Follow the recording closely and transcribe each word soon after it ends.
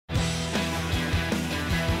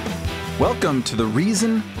Welcome to the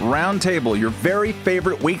Reason Roundtable, your very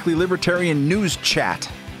favorite weekly libertarian news chat.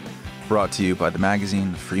 Brought to you by the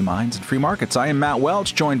magazine Free Minds and Free Markets. I am Matt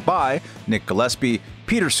Welch, joined by Nick Gillespie,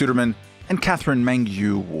 Peter Suderman, and Katherine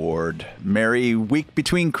Mangu-Ward. Merry week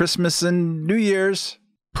between Christmas and New Year's.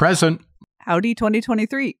 Present. Howdy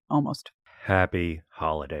 2023, almost. Happy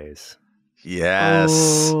holidays. Yes.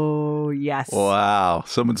 Oh, yes. Wow.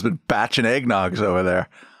 Someone's been batching eggnogs over there.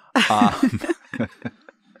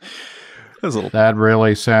 That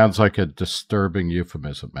really sounds like a disturbing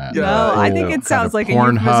euphemism, Matt. No, I think it sounds like a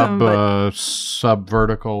euphemism, but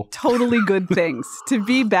subvertical. Totally good things. To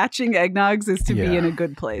be batching eggnogs is to be in a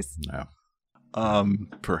good place. No.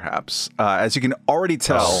 Perhaps. As you can already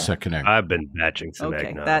tell. Sickening. I've been batching some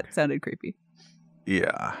eggnog. That sounded creepy.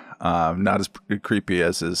 Yeah. Not as creepy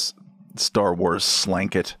as his Star Wars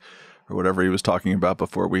slanket or whatever he was talking about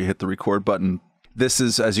before we hit the record button. This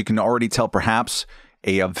is, as you can already tell, perhaps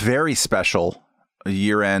a very special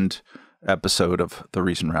year-end episode of the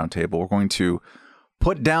Reason Roundtable. We're going to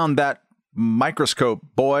put down that microscope,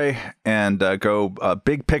 boy, and go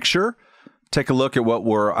big picture. Take a look at what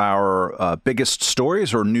were our biggest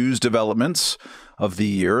stories or news developments of the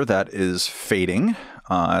year that is fading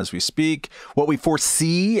as we speak. What we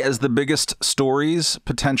foresee as the biggest stories,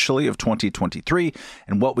 potentially, of 2023,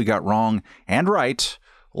 and what we got wrong and right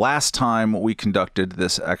last time we conducted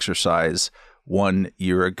this exercise 1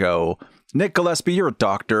 year ago. Nick Gillespie, you're a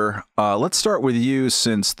doctor. Let's start with you,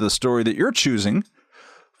 since the story that you're choosing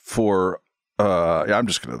for, I'm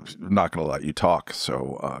just not gonna let you talk.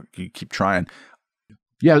 So you keep trying.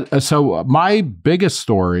 Yeah. So my biggest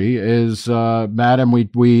story is, Matt, and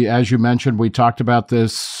we, as you mentioned, we talked about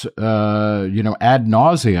this, ad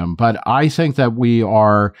nauseum, but I think that we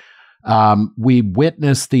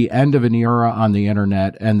witnessed the end of an era on the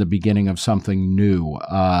internet and the beginning of something new.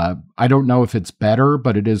 I don't know if it's better,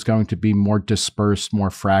 but it is going to be more dispersed, more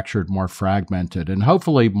fractured, more fragmented, and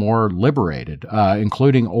hopefully more liberated,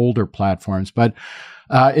 including older platforms. But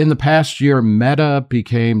in the past year, Meta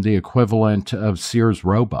became the equivalent of Sears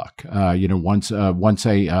Roebuck. Once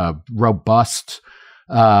a robust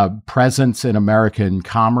presence in American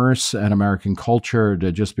commerce and American culture,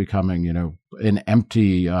 to just becoming, an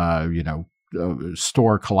empty,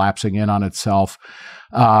 store collapsing in on itself.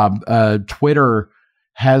 Twitter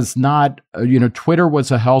has not, Twitter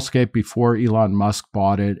was a hellscape before Elon Musk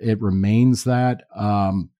bought it. It remains that,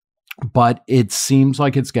 but it seems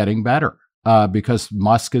like it's getting better. Because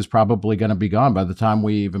Musk is probably going to be gone by the time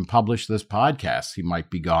we even publish this podcast. He might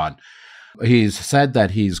be gone. He's said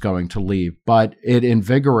that he's going to leave, but it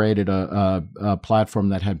invigorated a platform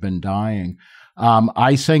that had been dying.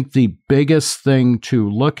 I think the biggest thing to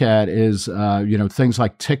look at is, things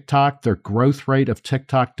like TikTok. Their growth rate of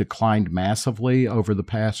TikTok declined massively over the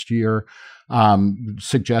past year,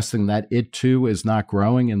 suggesting that it too is not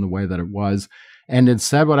growing in the way that it was. And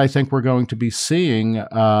instead, what I think we're going to be seeing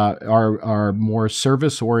are more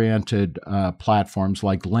service-oriented platforms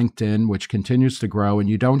like LinkedIn, which continues to grow. And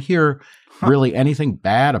you don't hear really anything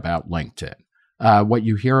bad about LinkedIn. What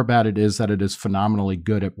you hear about it is that it is phenomenally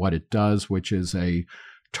good at what it does, which is a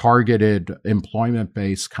targeted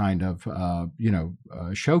employment-based kind of,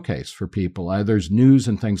 showcase for people. There's news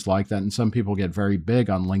and things like that, and some people get very big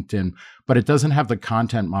on LinkedIn, but it doesn't have the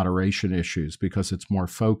content moderation issues because it's more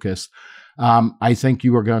focused. I think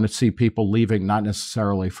you are going to see people leaving, not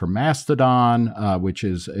necessarily for Mastodon, which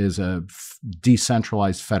is a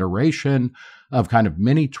decentralized federation of kind of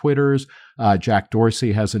mini Twitters. Jack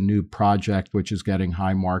Dorsey has a new project which is getting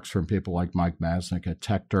high marks from people like Mike Masnick at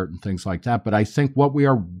TechDirt and things like that. But I think what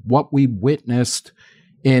we witnessed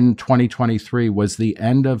in 2023 was the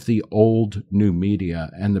end of the old new media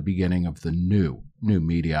and the beginning of the new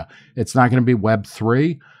media. It's not going to be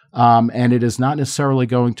Web3. And it is not necessarily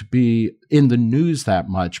going to be in the news that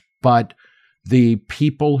much, but the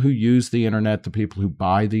people who use the internet, the people who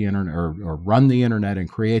buy the internet or run the internet and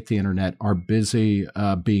create the internet are busy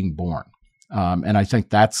being born. And I think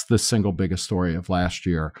that's the single biggest story of last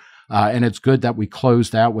year. And it's good that we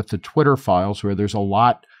closed out with the Twitter files, where there's a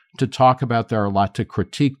lot to talk about there, a lot to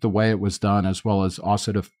critique the way it was done, as well as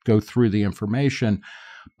also to go through the information.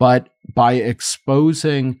 But by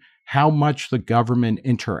exposing how much the government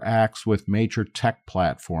interacts with major tech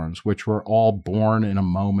platforms, which were all born in a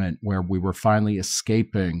moment where we were finally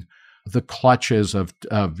escaping the clutches of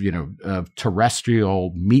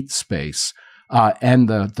terrestrial meat space and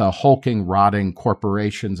the hulking, rotting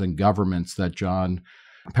corporations and governments that John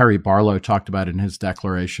Perry Barlow talked about in his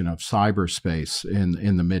declaration of cyberspace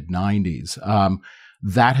in the mid-90s.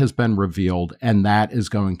 That has been revealed, and that is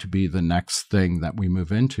going to be the next thing that we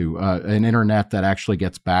move into, an internet that actually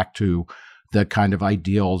gets back to the kind of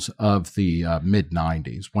ideals of the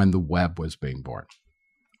mid-90s when the web was being born.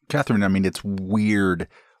 Katherine, I mean, it's weird,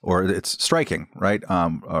 or it's striking, right?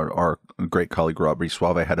 Our great colleague Rob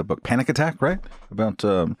Suave had a book, Panic Attack, right?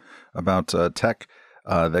 About tech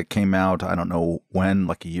that came out, I don't know when,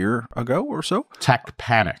 like a year ago or so. Tech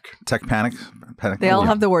Panic. They all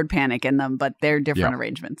have the word panic in them, but they're different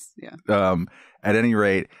arrangements. Yeah. At any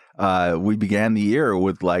rate, we began the year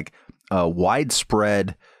with like a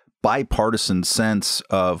widespread bipartisan sense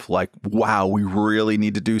of like, wow, we really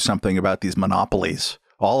need to do something about these monopolies,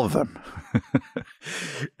 all of them.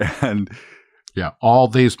 And yeah, all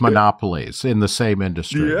these monopolies in the same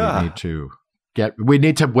industry. Yeah. We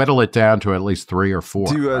need to whittle it down to at least 3 or 4.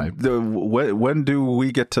 Right? When do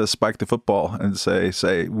we get to spike the football and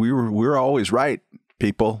say we're always right,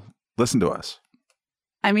 people, listen to us?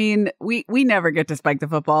 I mean, we never get to spike the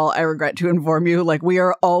football. I regret to inform you. Like, we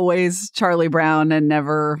are always Charlie Brown and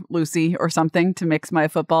never Lucy or something, to mix my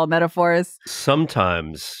football metaphors.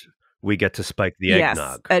 Sometimes we get to spike the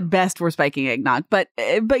eggnog. Yes, at best we're spiking eggnog. But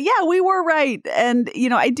yeah, we were right. And,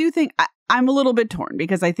 I do think I'm a little bit torn,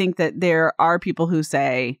 because I think that there are people who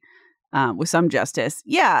say, with some justice,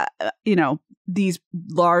 these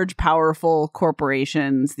large, powerful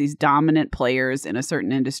corporations, these dominant players in a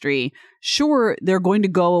certain industry, sure, they're going to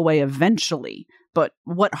go away eventually. But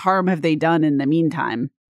what harm have they done in the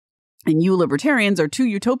meantime? And you libertarians are too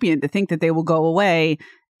utopian to think that they will go away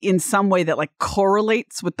in some way that like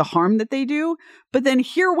correlates with the harm that they do. But then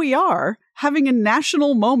here we are having a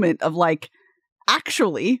national moment of like,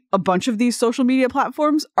 actually, a bunch of these social media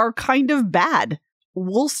platforms are kind of bad.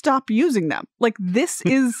 We'll stop using them. Like, this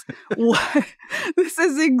is this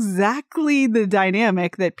is exactly the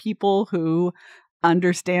dynamic that people who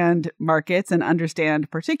understand markets and understand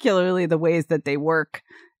particularly the ways that they work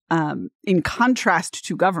in contrast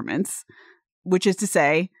to governments, which is to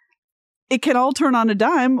say, it can all turn on a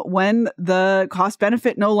dime when the cost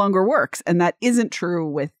benefit no longer works. And that isn't true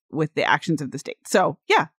with the actions of the state. So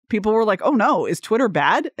yeah, people were like, oh no, is Twitter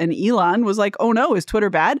bad? And Elon was like, oh no, is Twitter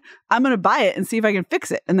bad? I'm going to buy it and see if I can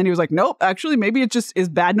fix it. And then he was like, nope, actually, maybe it just is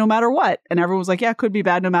bad no matter what. And everyone was like, yeah, it could be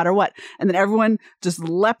bad no matter what. And then everyone just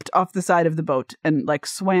leapt off the side of the boat and like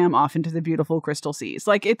swam off into the beautiful crystal seas.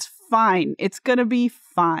 Like, it's fine. It's going to be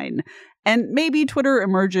fine. And maybe Twitter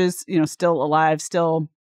emerges, still alive, still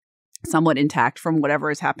somewhat intact from whatever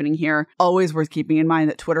is happening here. Always worth keeping in mind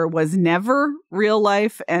that Twitter was never real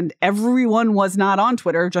life, and everyone was not on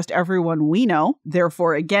Twitter, just everyone we know.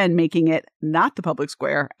 Therefore, again, making it not the public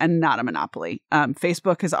square and not a monopoly.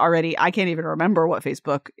 Facebook has already, I can't even remember what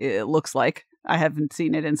Facebook looks like. I haven't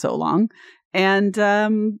seen it in so long. And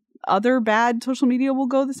other bad social media will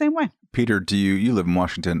go the same way. Peter, you live in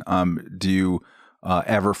Washington. Do you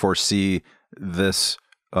ever foresee this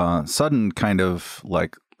sudden kind of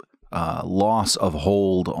like loss of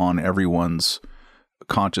hold on everyone's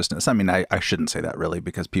consciousness? I mean, I shouldn't say that really,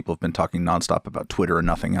 because people have been talking nonstop about Twitter and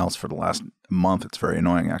nothing else for the last month. It's very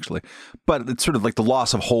annoying, actually. But it's sort of like the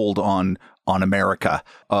loss of hold on America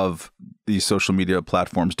of these social media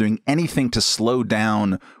platforms doing anything to slow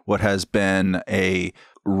down what has been a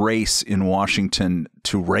race in Washington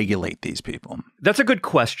to regulate these people. That's a good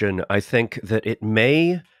question. I think that it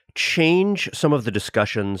may change some of the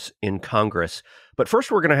discussions in Congress. But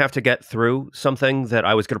first, we're going to have to get through something that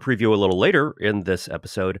I was going to preview a little later in this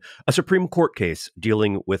episode, a Supreme Court case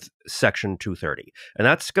dealing with Section 230. And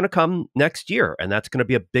that's going to come next year, and that's going to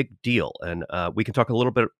be a big deal. And we can talk a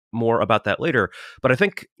little bit more about that later. But I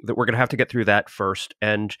think that we're going to have to get through that first.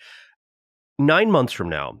 And 9 months from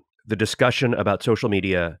now, the discussion about social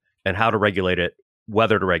media and how to regulate it,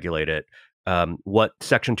 whether to regulate it, what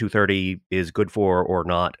Section 230 is good for or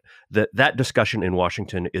not, that discussion in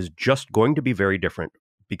Washington is just going to be very different,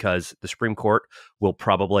 because the Supreme Court will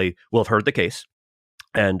have heard the case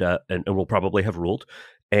and will probably have ruled,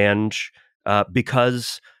 and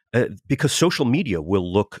because social media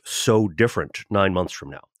will look so different 9 months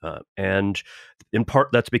from now, and in part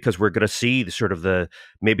that's because we're going to see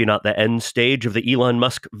maybe not the end stage of the Elon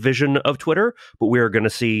Musk vision of Twitter, but we're going to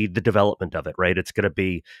see the development of it. Right? It's going to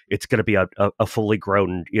be a fully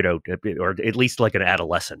grown, or at least like an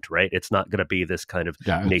adolescent. Right? It's not going to be this kind of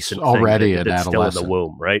nascent already thing that's still in the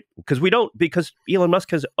womb. Right? Because Elon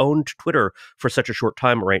Musk has owned Twitter for such a short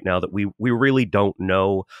time right now that we really don't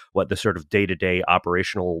know what the sort of day-to-day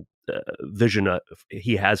operational vision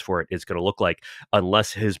he has for it is going to look like,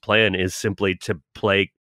 unless his plan is simply to play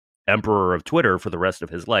emperor of Twitter for the rest of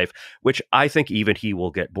his life, which I think even he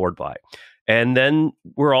will get bored by. And then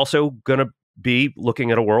we're also going to be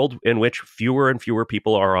looking at a world in which fewer and fewer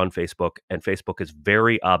people are on Facebook, and Facebook is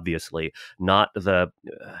very obviously not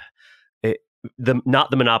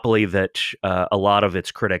not the monopoly that a lot of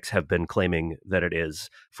its critics have been claiming that it is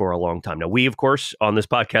for a long time. Now, we, of course, on this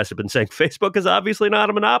podcast have been saying Facebook is obviously not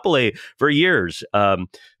a monopoly for years,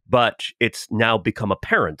 but it's now become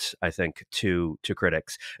apparent, I think, to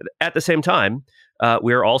critics. At the same time,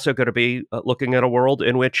 we're also going to be looking at a world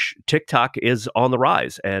in which TikTok is on the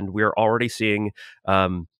rise, and we're already seeing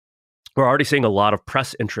a lot of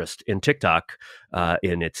press interest in TikTok,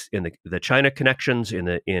 in the China connections,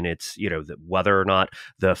 in its whether or not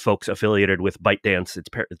the folks affiliated with ByteDance,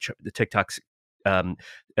 the TikTok's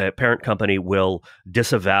parent company, will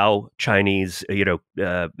disavow Chinese,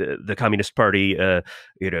 the Communist Party,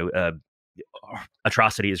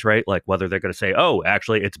 atrocities, right? Like whether they're going to say, oh,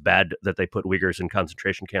 actually, it's bad that they put Uyghurs in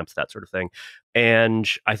concentration camps, that sort of thing. And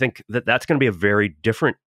I think that that's going to be a very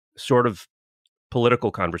different sort of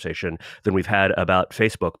political conversation than we've had about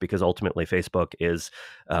Facebook, because ultimately Facebook is,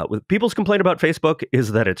 people's complaint about Facebook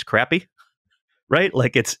is that it's crappy, right?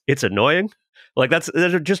 Like it's annoying. Like and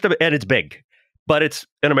it's big. But it's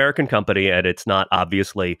an American company, and it's not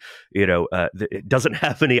obviously, it doesn't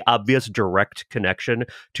have any obvious direct connection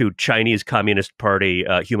to Chinese Communist Party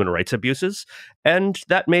human rights abuses. And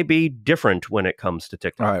that may be different when it comes to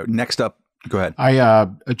TikTok. All right, next up. Go ahead. I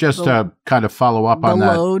just kind of follow up on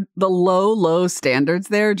that. The low standards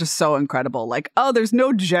there, just so incredible. Like, oh, there's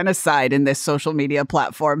no genocide in this social media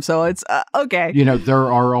platform. So it's okay.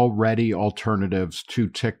 There are already alternatives to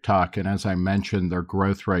TikTok. And as I mentioned, their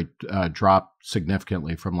growth rate dropped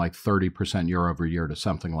significantly from like 30% year over year to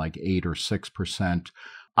something like 8 or 6%.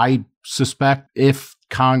 I suspect if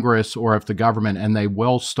Congress or if the government, and they've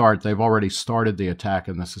already started the attack,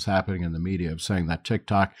 and this is happening in the media, of saying that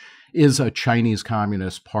TikTok is a Chinese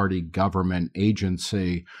Communist Party government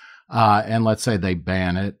agency, and let's say they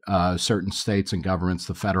ban it. Certain states and governments,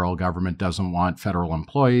 the federal government doesn't want federal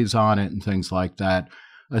employees on it and things like that.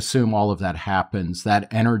 Assume all of that happens, that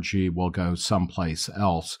energy will go someplace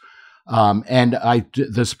else. And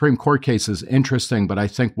the Supreme Court case is interesting, but I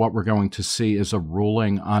think what we're going to see is a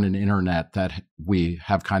ruling on an internet that we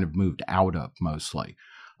have kind of moved out of mostly.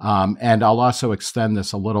 And I'll also extend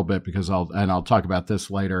this a little bit because I'll talk about this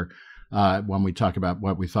later when we talk about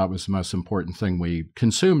what we thought was the most important thing we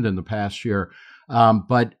consumed in the past year.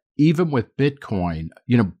 But even with Bitcoin,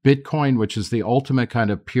 Bitcoin, which is the ultimate kind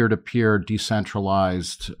of peer-to-peer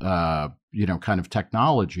decentralized, kind of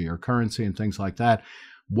technology or currency and things like that.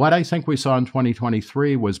 What I think we saw in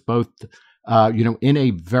 2023 was both, in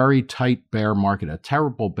a very tight bear market, a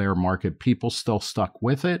terrible bear market, people still stuck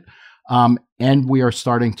with it. And we are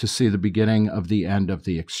starting to see the beginning of the end of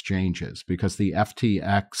the exchanges, because the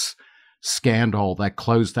FTX scandal that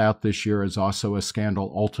closed out this year is also a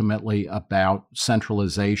scandal ultimately about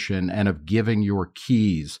centralization and of giving your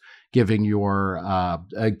keys, giving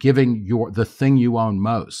the thing you own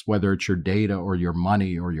most, whether it's your data or your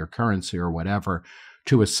money or your currency or whatever,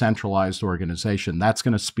 to a centralized organization. That's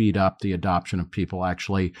going to speed up the adoption of people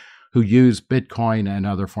actually who use Bitcoin and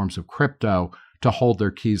other forms of crypto to hold their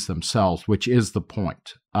keys themselves, which is the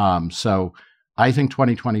point. So I think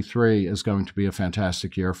 2023 is going to be a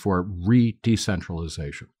fantastic year for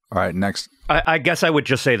re-decentralization. All right, next. I guess I would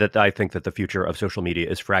just say that I think that the future of social media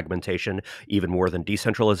is fragmentation, even more than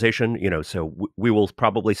decentralization. So we will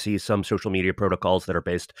probably see some social media protocols that are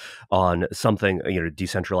based on something,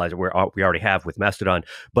 decentralized, where we already have with Mastodon,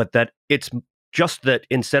 but that it's just that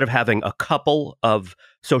instead of having a couple of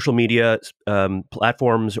social media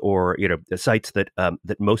platforms or sites that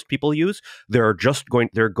most people use, there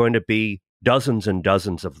are going to be dozens and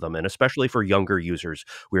dozens of them. And especially for younger users,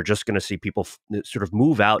 we're just going to see people sort of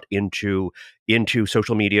move out into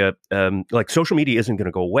social media. Like social media isn't going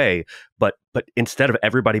to go away, but instead of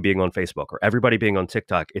everybody being on Facebook or everybody being on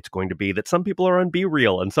TikTok, it's going to be that some people are on Be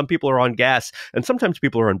Real and some people are on Gas, and sometimes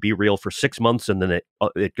people are on Be Real for 6 months and then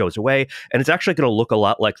it goes away. And it's actually going to look a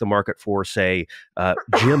lot like the market for, say,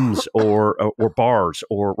 gyms or bars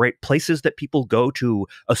or places that people go to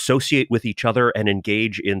associate with each other and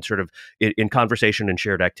engage in sort of in conversation and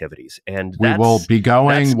shared activities. And we will be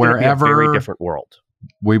going wherever. Be a very different world.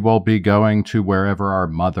 We will be going to wherever our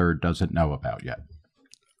mother doesn't know about yet.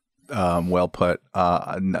 Well put.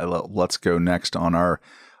 Let's go next on our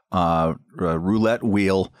roulette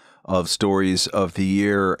wheel of stories of the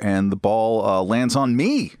year, and the ball lands on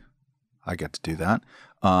me. I get to do that.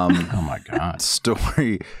 Oh my God!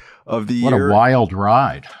 Story of the year. What a wild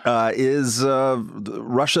ride! Is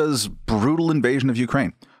Russia's brutal invasion of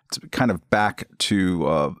Ukraine. It's kind of back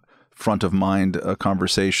to front of mind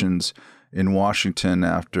conversations in Washington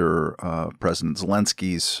after President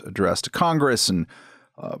Zelensky's address to Congress and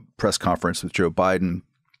press conference with Joe Biden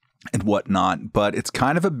and whatnot. But it's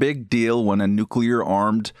kind of a big deal when a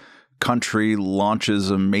nuclear-armed country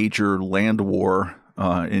launches a major land war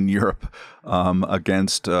in Europe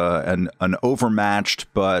against an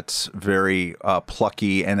overmatched but very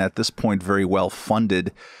plucky and at this point very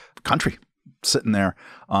well-funded country sitting there.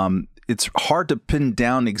 It's hard to pin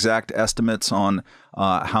down exact estimates on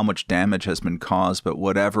how much damage has been caused, but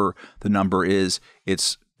whatever the number is,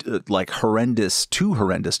 it's like horrendous, too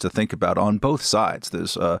horrendous to think about on both sides.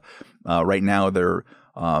 There's right now they're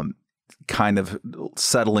kind of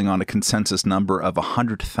settling on a consensus number of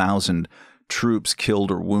 100,000 troops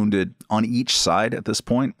killed or wounded on each side at this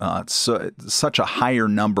point. It's such a higher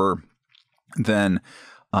number than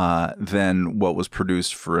what was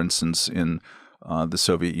produced, for instance, in the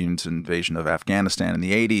Soviet Union's invasion of Afghanistan in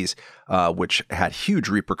the 80s, which had huge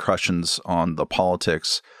repercussions on the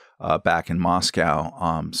politics back in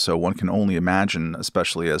Moscow. So one can only imagine,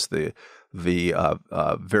 especially as the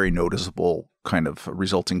very noticeable kind of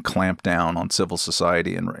resulting clampdown on civil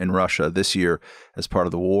society in Russia this year as part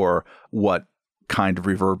of the war, what kind of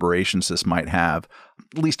reverberations this might have.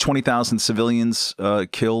 At least 20,000 civilians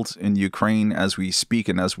killed in Ukraine as we speak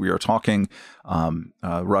and as we are talking.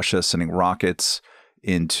 Russia sending rockets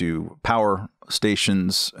into power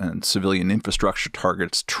stations and civilian infrastructure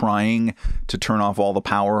targets, trying to turn off all the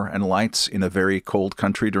power and lights in a very cold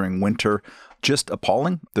country during winter. Just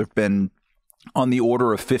appalling. There have been on the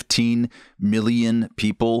order of 15 million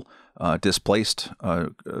people displaced,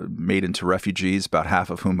 made into refugees, about half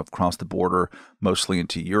of whom have crossed the border, mostly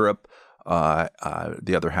into Europe.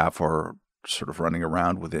 The other half are sort of running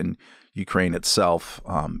around within Ukraine itself,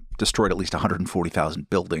 destroyed at least 140,000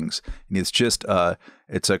 buildings. And it's just,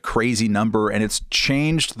 it's a crazy number, and it's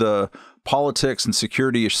changed the politics and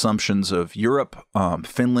security assumptions of Europe.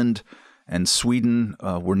 Finland and Sweden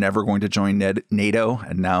were never going to join NATO,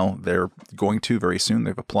 and now they're going to very soon.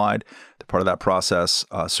 They've applied. They're part of that process.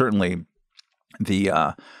 Certainly,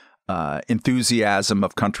 the enthusiasm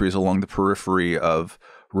of countries along the periphery of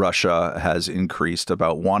Russia has increased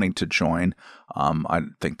about wanting to join. I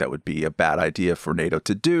think that would be a bad idea for NATO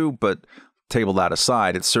to do, but table that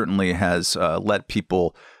aside, it certainly has let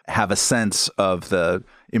people have a sense of the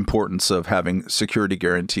importance of having security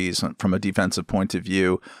guarantees from a defensive point of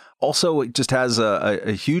view. Also, it just has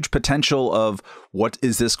a huge potential of what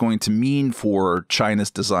is this going to mean for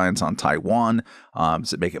China's designs on Taiwan?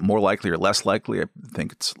 Does it make it more likely or less likely? I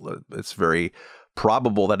think it's very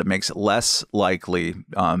probable that it makes it less likely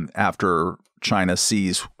after China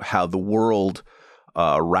sees how the world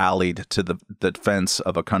rallied to the defense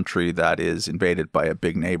of a country that is invaded by a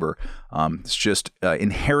big neighbor. It's just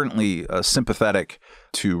inherently sympathetic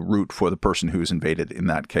to root for the person who's invaded in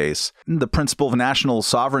that case. The principle of national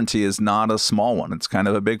sovereignty is not a small one. It's kind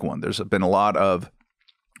of a big one. There's been a lot of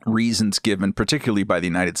reasons given, particularly by the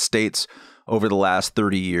United States, over the last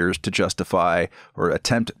 30 years to justify or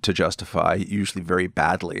attempt to justify, usually very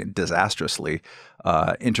badly and disastrously,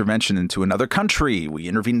 intervention into another country. We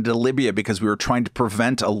intervened into Libya because we were trying to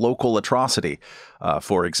prevent a local atrocity,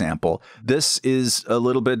 for example. This is a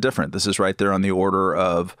little bit different. This is right there on the order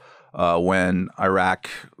of when Iraq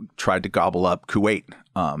tried to gobble up Kuwait.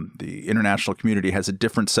 The international community has a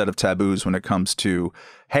different set of taboos when it comes to,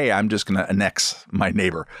 hey, I'm just going to annex my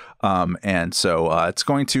neighbor. And so it's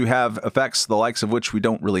going to have effects, the likes of which we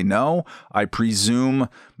don't really know. I presume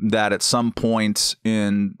that at some point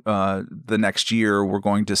in the next year, we're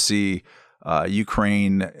going to see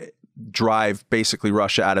Ukraine drive basically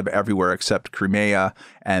Russia out of everywhere except Crimea.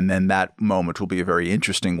 And then that moment will be a very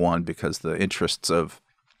interesting one because the interests of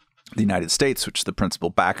the United States, which is the principal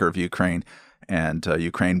backer of Ukraine, and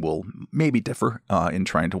Ukraine will maybe differ in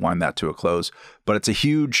trying to wind that to a close. But it's a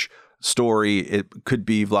huge story. It could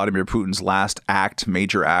be Vladimir Putin's last act,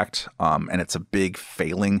 major act, and it's a big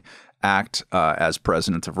failing act as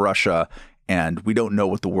president of Russia. And we don't know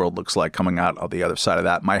what the world looks like coming out on the other side of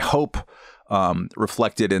that. My hope,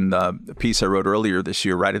 reflected in the piece I wrote earlier this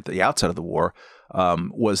year, right at the outset of the war,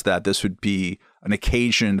 was that this would be an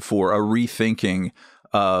occasion for a rethinking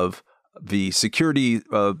of the security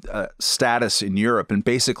status in Europe and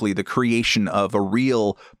basically the creation of a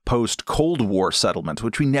real post-Cold War settlement,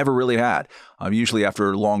 which we never really had. Usually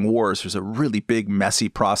after long wars, there's a really big, messy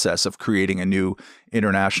process of creating a new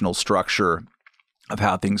international structure of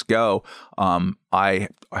how things go. I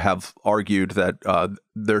have argued that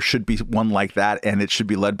there should be one like that, and it should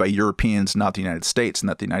be led by Europeans, not the United States, and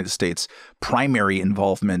that the United States' primary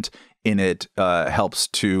involvement in it helps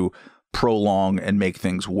to prolong and make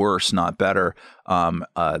things worse, not better.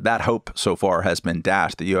 That hope so far has been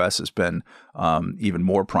dashed. The U.S. has been even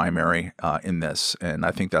more primary in this, and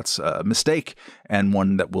I think that's a mistake and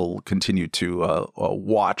one that we'll continue to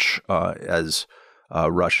watch as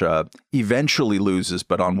Russia eventually loses,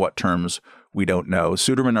 but on what terms, we don't know.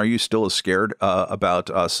 Suderman, are you still as scared about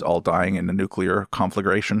us all dying in a nuclear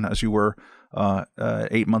conflagration as you were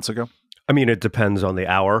 8 months ago? I mean, it depends on the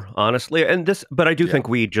hour, honestly. But I do think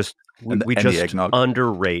we just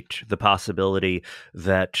underrate the possibility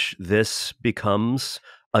that this becomes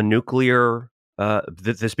a nuclear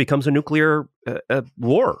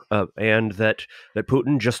war, and that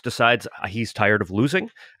Putin just decides he's tired of losing,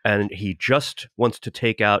 and he just wants to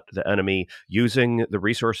take out the enemy using the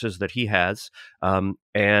resources that he has.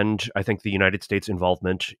 And I think the United States'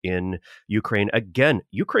 involvement in Ukraine, again,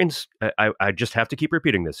 I just have to keep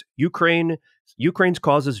repeating this. Ukraine's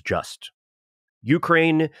cause is just.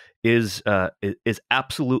 Ukraine is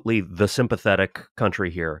absolutely the sympathetic country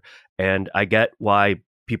here, and I get why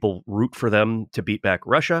people root for them to beat back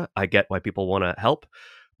Russia. I get why people want to help,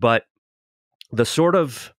 but the sort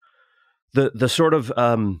of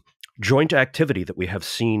joint activity that we have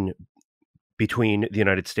seen between the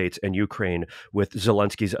United States and Ukraine, with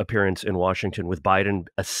Zelensky's appearance in Washington, with Biden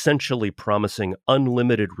essentially promising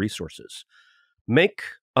unlimited resources, make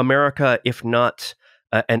America, if not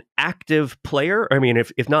an active player, I mean,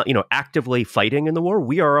 if not, actively fighting in the war,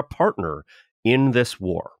 we are a partner in this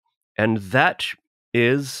war. And that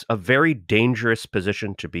is a very dangerous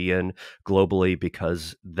position to be in globally,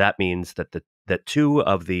 because that means that that two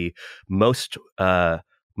of the most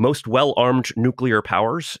well-armed nuclear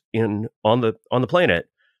powers on the planet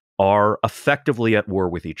are effectively at war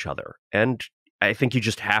with each other. And I think you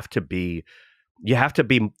just have to be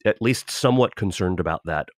at least somewhat concerned about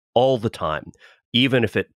that all the time, even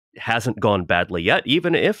if it hasn't gone badly yet,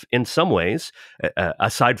 even if in some ways,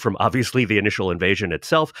 aside from obviously the initial invasion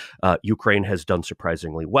itself, Ukraine has done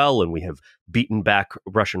surprisingly well, and we have beaten back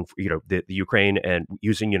Russian, the Ukraine, and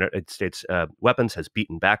using United States weapons has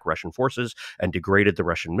beaten back Russian forces and degraded the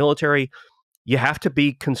Russian military. You have to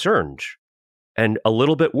be concerned and a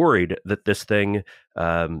little bit worried that this thing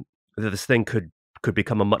could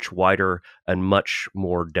become a much wider and much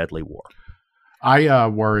more deadly war. I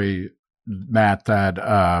worry, Matt, that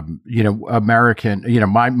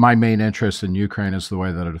American, my main interest in Ukraine is the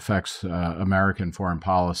way that it affects American foreign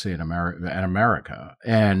policy and America.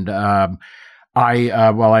 And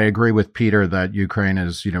I agree with Peter that Ukraine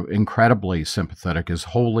is, incredibly sympathetic, is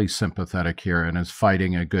wholly sympathetic here, and is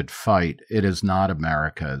fighting a good fight. It is not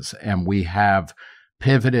America's, and we have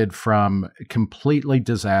pivoted from completely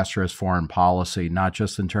disastrous foreign policy, not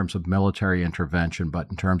just in terms of military intervention, but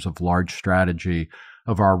in terms of large strategy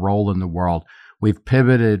of our role in the world. We've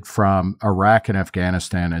pivoted from Iraq and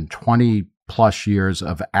Afghanistan and 20 plus years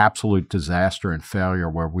of absolute disaster and failure,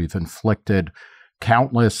 where we've inflicted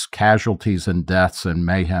countless casualties and deaths and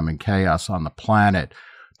mayhem and chaos on the planet,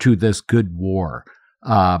 to this good war,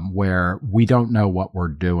 where we don't know what we're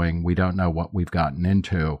doing. We don't know what we've gotten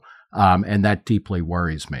into. And that deeply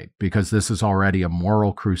worries me, because this is already a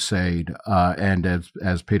moral crusade. And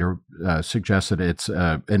as Peter suggested, it's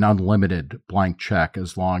an unlimited blank check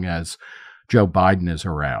as long as Joe Biden is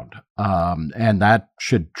around. And that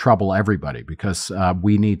should trouble everybody, because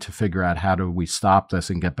we need to figure out how do we stop this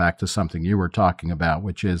and get back to something you were talking about,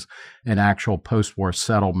 which is an actual post-war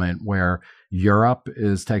settlement where Europe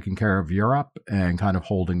is taking care of Europe and kind of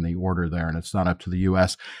holding the order there, and it's not up to the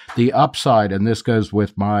U.S. The upside, and this goes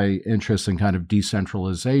with my interest in kind of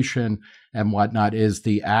decentralization and whatnot, is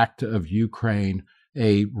the act of Ukraine,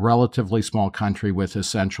 a relatively small country with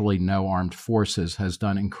essentially no armed forces, has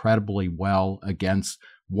done incredibly well against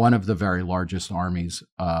one of the very largest armies,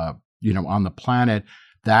 on the planet.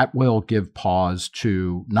 That will give pause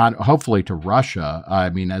to hopefully to Russia.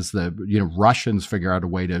 I mean, as the Russians figure out a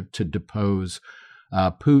way to depose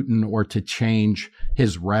Putin, or to change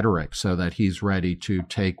his rhetoric so that he's ready to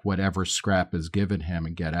take whatever scrap is given him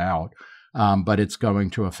and get out. But it's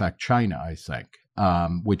going to affect China, I think,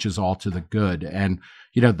 which is all to the good. And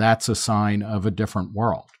that's a sign of a different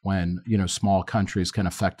world, when small countries can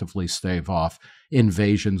effectively stave off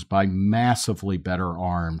invasions by massively better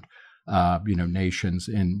armed nations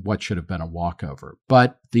in what should have been a walkover.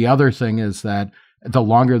 But the other thing is that the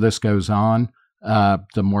longer this goes on,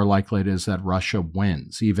 the more likely it is that Russia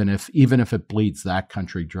wins, even if it bleeds that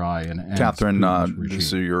country dry. And Katherine,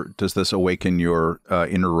 does this awaken your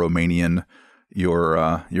inner Romanian, your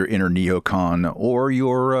inner neocon, or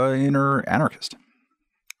your inner anarchist?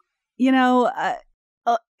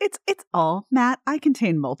 It's all, Matt. I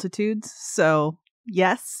contain multitudes, so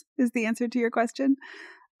yes is the answer to your question.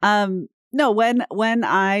 No, when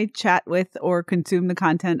I chat with or consume the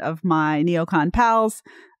content of my neocon pals,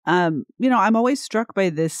 I'm always struck by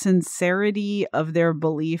the sincerity of their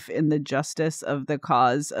belief in the justice of the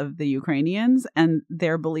cause of the Ukrainians, and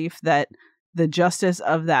their belief that the justice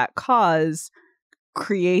of that cause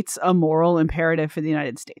creates a moral imperative for the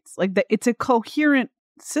United States. Like it's a coherent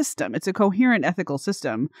system. It's a coherent ethical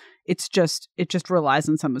system. It just relies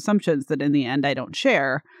on some assumptions that in the end I don't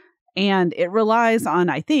share. And it relies on,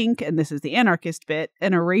 I think, and this is the anarchist bit,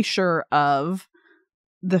 an erasure of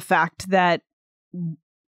the fact that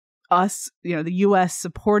us, the U.S.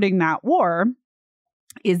 supporting that war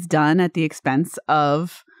is done at the expense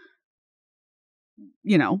of,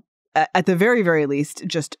 at the very, very least,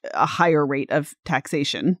 just a higher rate of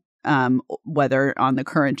taxation, whether on the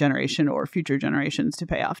current generation or future generations to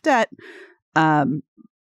pay off debt.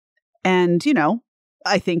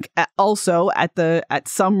 I think also at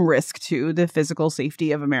some risk to the physical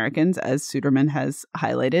safety of Americans, as Suderman has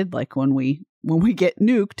highlighted, like when we get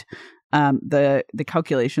nuked, the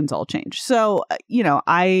calculations all change. So,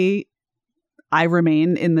 I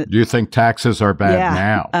remain in the... Do you think taxes are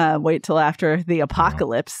bad now? Wait till after the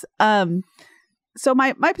apocalypse. So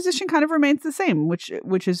my position kind of remains the same, which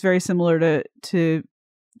is very similar to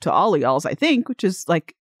all of y'all's, I think, which is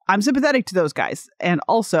like, I'm sympathetic to those guys. And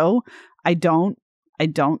also, I don't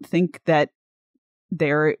think that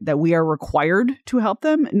we are required to help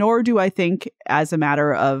them, nor do I think as a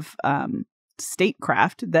matter of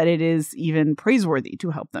statecraft that it is even praiseworthy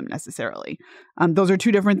to help them necessarily. Those are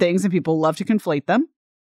two different things and people love to conflate them.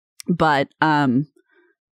 But,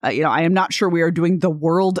 I am not sure we are doing the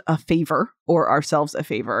world a favor or ourselves a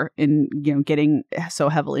favor in, getting so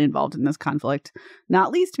heavily involved in this conflict,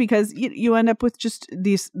 not least because you end up with just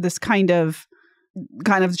this kind of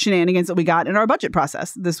shenanigans that we got in our budget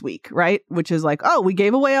process this week, right? Which is like, oh, we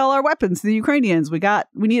gave away all our weapons to the Ukrainians. We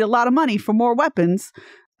need a lot of money for more weapons.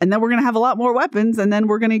 And then we're going to have a lot more weapons and then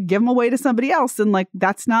we're going to give them away to somebody else. And like,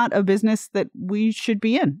 that's not a business that we should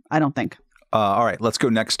be in, I don't think. All right, let's go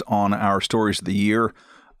next on our stories of the year.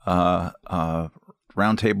 Roundtable.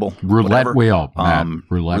 Roulette wheel.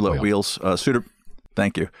 Roulette wheels.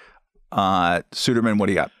 Thank you. Suderman, what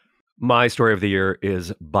do you got? My story of the year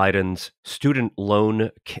is Biden's student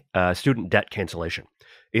debt cancellation.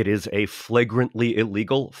 It is a flagrantly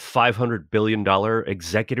illegal $500 billion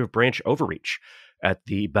executive branch overreach at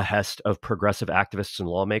the behest of progressive activists and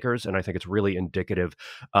lawmakers. And I think it's really indicative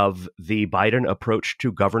of the Biden approach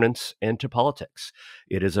to governance and to politics.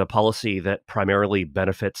 It is a policy that primarily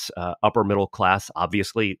benefits upper middle class,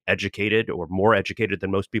 obviously educated or more educated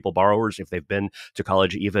than most people borrowers if they've been to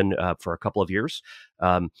college even for a couple of years.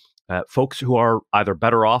 Folks who are either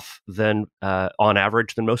better off than on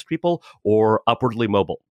average than most people or upwardly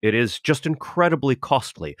mobile. It is just incredibly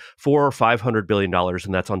costly for $500 billion,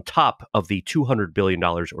 and that's on top of the $200 billion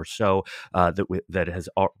or so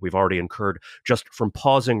we've already incurred just from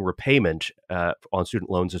pausing repayment on student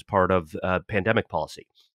loans as part of pandemic policy.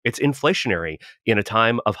 It's inflationary in a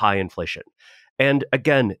time of high inflation. And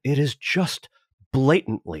again, it is just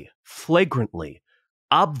blatantly, flagrantly,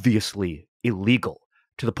 obviously illegal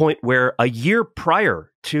to the point where a year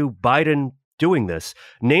prior to Biden doing this,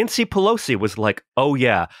 Nancy Pelosi was like, oh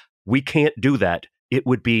yeah, we can't do that. It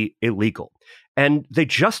would be illegal. And they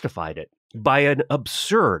justified it by an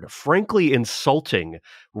absurd, frankly insulting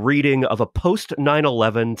reading of a post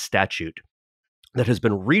 9/11 statute that has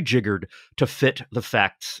been rejiggered to fit the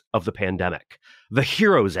facts of the pandemic. The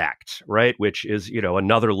HEROES Act, right? Which is,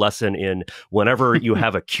 another lesson in whenever you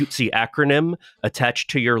have a cutesy acronym attached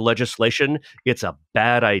to your legislation, it's a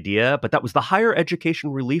bad idea. But that was the Higher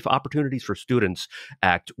Education Relief Opportunities for Students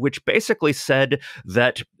Act, which basically said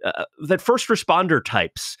that first responder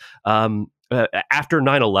types after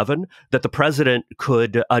 9/11, that the president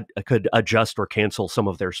could adjust or cancel some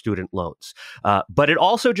of their student loans. But it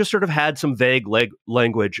also just sort of had some vague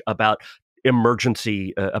language about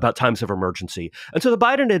emergency, about times of emergency. And so the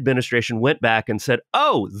Biden administration went back and said,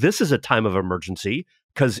 oh, this is a time of emergency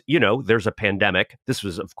because, there's a pandemic. This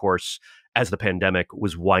was, of course, as the pandemic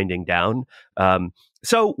was winding down.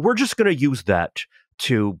 So we're just going to use that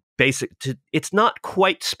it's not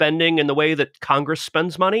quite spending in the way that Congress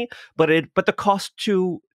spends money, but the cost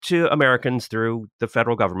to Americans through the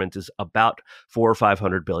federal government is about $400 or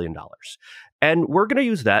 $500 billion. And we're going to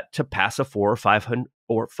use that to pass a $400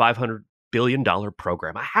 or $500 billion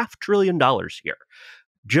program, $500 billion here,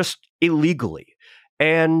 just illegally.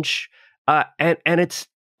 And it's,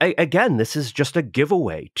 again, this is just a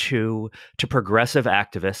giveaway to progressive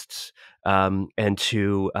activists and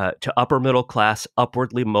to upper middle class,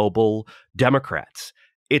 upwardly mobile Democrats.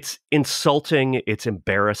 It's insulting. It's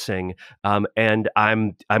embarrassing. And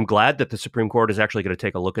I'm glad that the Supreme Court is actually going to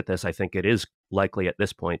take a look at this. I think it is likely at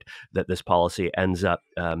this point that this policy ends up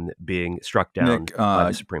being struck down Nick, by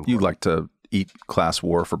the Supreme Court. You like to eat class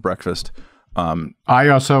war for breakfast.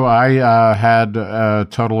 I had a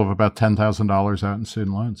total of about $10,000 out in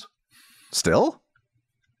student loans. Still?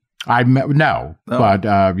 By the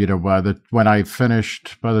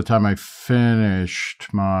time I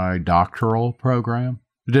finished my doctoral program,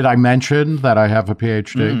 did I mention that I have a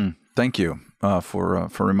PhD? Thank you for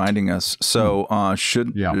reminding us. So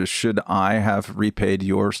should I have repaid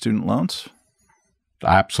your student loans?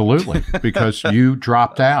 Absolutely, because you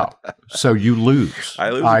dropped out, so you lose.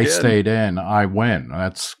 I stayed in, I win.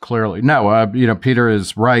 That's clearly Peter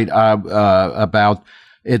is right about.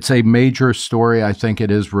 It's a major story. I think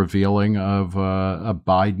it is revealing of a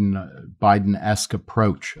Biden-esque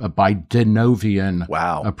approach, a Bidenovian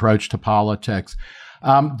approach to politics.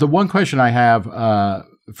 The one question I have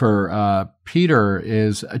for Peter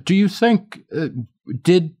is: do you think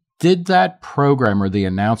did that program or the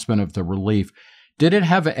announcement of the relief? Did it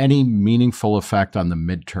have any meaningful effect on the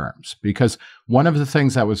midterms? Because one of the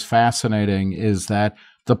things that was fascinating is that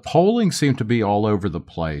the polling seemed to be all over the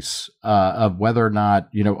place of whether or not,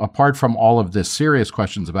 apart from all of the serious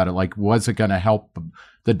questions about it, like, was it going to help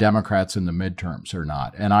the Democrats in the midterms or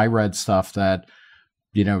not? And I read stuff that,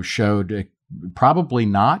 showed it, probably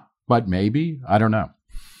not, but maybe. I don't know.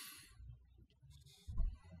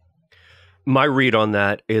 My read on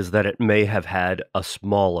that is that it may have had a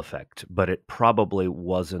small effect, but it probably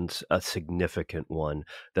wasn't a significant one,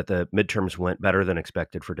 that the midterms went better than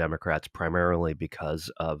expected for Democrats, primarily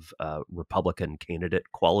because of Republican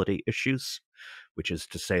candidate quality issues, which is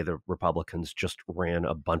to say the Republicans just ran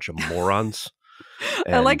a bunch of morons.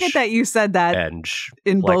 I like it that you said that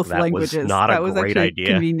in both languages. That was great actually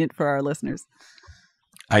idea. Convenient for our listeners.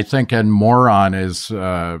 I think, and moron is,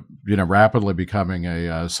 rapidly becoming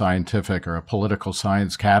a scientific or a political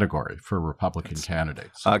science category for Republican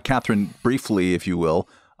candidates. Katherine, briefly, if you will,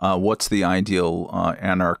 what's the ideal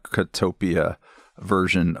anarchotopia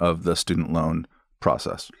version of the student loan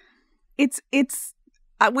process? It's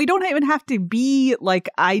we don't even have to be like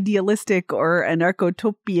idealistic or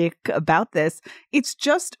anarchotopic about this. It's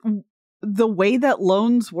just the way that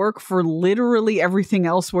loans work for literally everything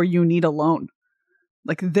else where you need a loan.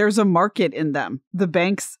 Like, there's a market in them. The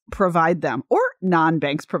banks provide them, or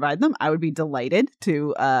non-banks provide them. I would be delighted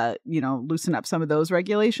to, loosen up some of those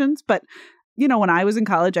regulations. But, when I was in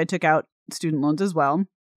college, I took out student loans as well.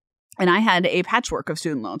 And I had a patchwork of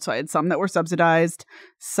student loans. So I had some that were subsidized,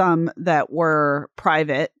 some that were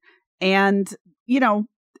private. And,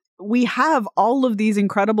 we have all of these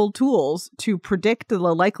incredible tools to predict the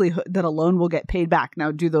likelihood that a loan will get paid back. Now,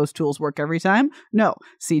 do those tools work every time? No.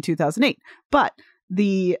 See 2008. But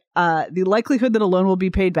the likelihood that a loan will be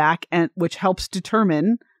paid back, and which helps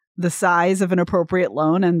determine the size of an appropriate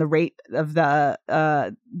loan and the rate of the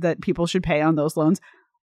that people should pay on those loans.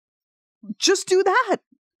 Just do that.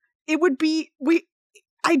 It would be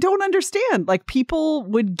I don't understand. Like, people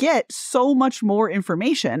would get so much more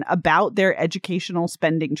information about their educational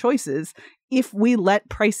spending choices if we let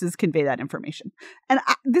prices convey that information. And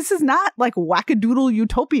this is not like wackadoodle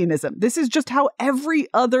utopianism. This is just how every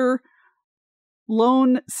other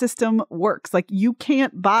loan system works. Like, you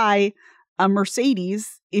can't buy a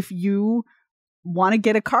Mercedes if you want to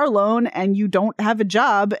get a car loan and you don't have a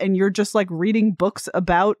job and you're just like reading books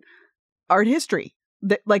about art history.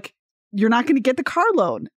 That, like, you're not going to get the car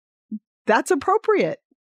loan. That's appropriate.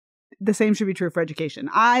 The same should be true for education.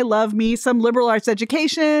 I love me some liberal arts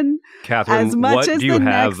education. Katherine, as much what as do you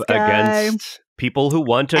the have next guy. Against people who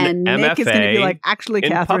want an and MFA? Nick is going to be like, actually,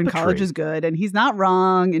 Katherine, puppetry. college is good. And he's not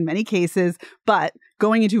wrong in many cases. But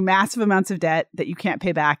going into massive amounts of debt that you can't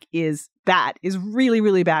pay back is bad, is really,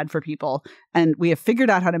 really bad for people. And we have figured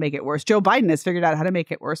out how to make it worse. Joe Biden has figured out how to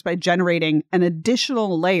make it worse by generating an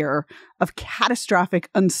additional layer of catastrophic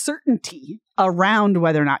uncertainty around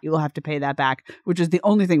whether or not you will have to pay that back, which is the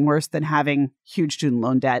only thing worse than having huge student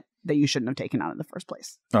loan debt that you shouldn't have taken out in the first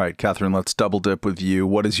place. All right, Katherine, let's double dip with you.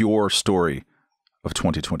 What is your story of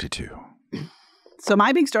 2022? So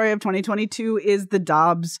my big story of 2022 is the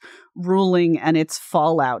Dobbs ruling and its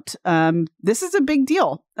fallout. This is a big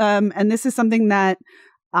deal. And this is something that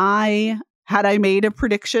I made a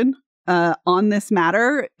prediction on this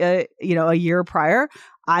matter, a year prior,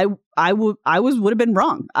 I would have been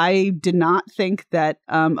wrong. I did not think that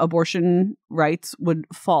abortion rights would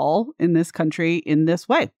fall in this country in this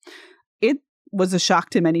way. It was a shock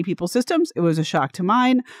to many people's systems. It was a shock to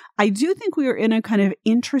mine. I do think we are in a kind of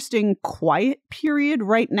interesting quiet period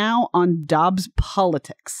right now on Dobbs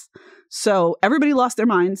politics. So everybody lost their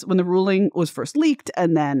minds when the ruling was first leaked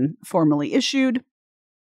and then formally issued.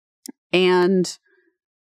 And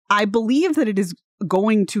I believe that it is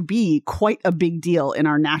going to be quite a big deal in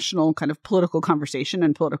our national kind of political conversation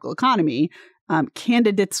and political economy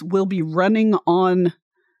candidates will be running on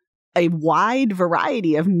a wide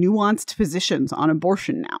variety of nuanced positions on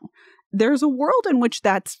abortion now. There's a world in which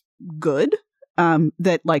that's good,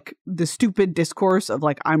 that like the stupid discourse of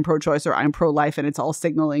like, I'm pro-choice or I'm pro-life and it's all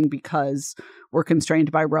signaling because we're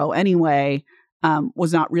constrained by Roe anyway,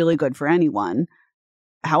 was not really good for anyone.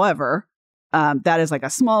 However, that is like a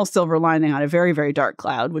small silver lining on a very, very dark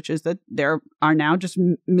cloud, which is that there are now just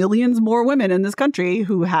millions more women in this country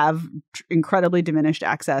who have incredibly diminished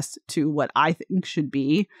access to what I think should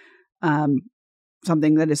be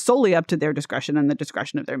something that is solely up to their discretion and the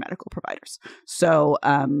discretion of their medical providers. So,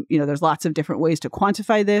 there's lots of different ways to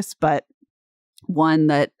quantify this, but one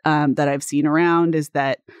that I've seen around is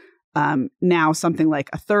that now something like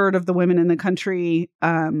a third of the women in the country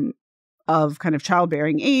of kind of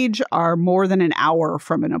childbearing age are more than an hour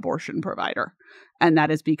from an abortion provider. And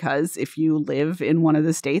that is because if you live in one of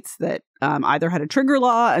the states that either had a trigger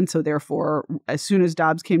law, and so therefore, as soon as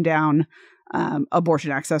Dobbs came down,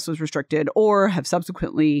 abortion access was restricted, or have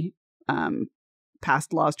subsequently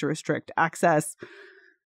passed laws to restrict access,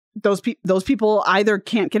 those people either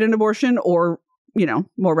can't get an abortion or,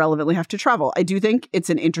 more relevantly, have to travel. I do think it's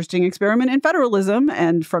an interesting experiment in federalism.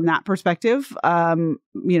 And from that perspective, I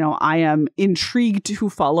am intrigued to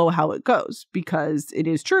follow how it goes, because it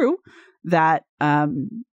is true that,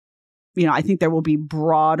 I think there will be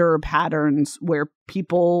broader patterns where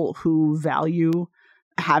people who value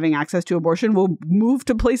having access to abortion will move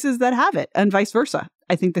to places that have it, and vice versa.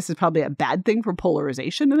 I think this is probably a bad thing for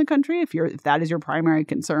polarization in the country. If that is your primary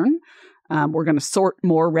concern, we're going to sort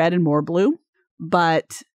more red and more blue.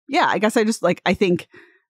 But yeah, I guess I think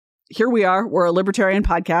here we are. We're a libertarian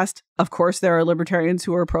podcast. Of course, there are libertarians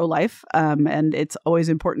who are pro-life, and it's always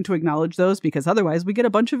important to acknowledge those, because otherwise we get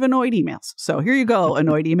a bunch of annoyed emails. So here you go,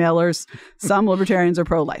 annoyed emailers. Some libertarians are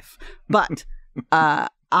pro-life. But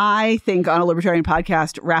I think on a libertarian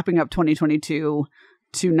podcast, wrapping up 2022,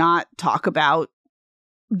 to not talk about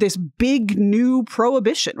this big new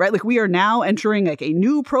prohibition, right? Like, we are now entering like a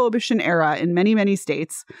new prohibition era in many, many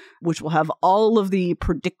states, which will have all of the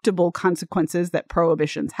predictable consequences that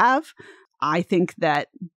prohibitions have. I think that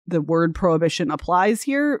the word prohibition applies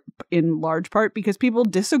here in large part because people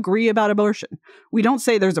disagree about abortion. We don't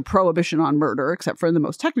say there's a prohibition on murder, except for in the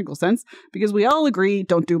most technical sense, because we all agree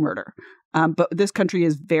don't do murder. But this country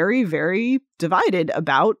is very, very divided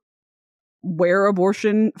about where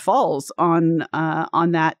abortion falls on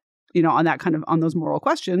that, on those moral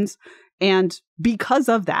questions. And because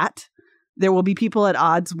of that, there will be people at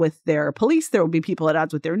odds with their police. There will be people at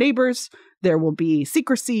odds with their neighbors. There will be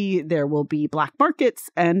secrecy. There will be black markets.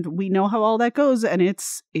 And we know how all that goes. And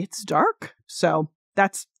it's dark. So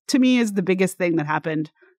that's, to me, is the biggest thing that happened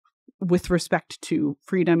with respect to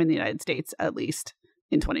freedom in the United States, at least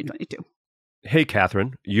in 2022. Hey,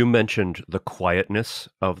 Katherine, you mentioned the quietness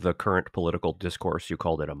of the current political discourse. You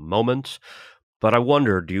called it a moment. But I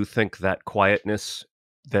wonder, do you think that quietness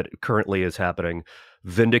that currently is happening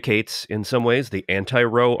vindicates, in some ways, the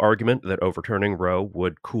anti-Roe argument that overturning Roe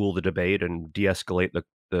would cool the debate and de-escalate the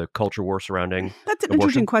culture war surrounding That's an abortion?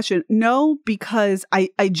 Interesting question. No, because I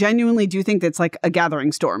genuinely do think that's like a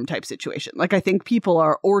gathering storm type situation. Like, I think people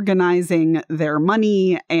are organizing their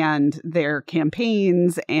money and their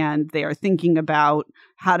campaigns, and they are thinking about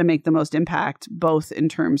how to make the most impact, both in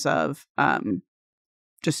terms of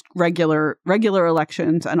just regular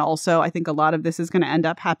elections. And also, I think a lot of this is going to end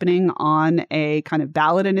up happening on a kind of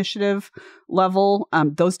ballot initiative level.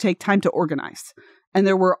 Those take time to organize. And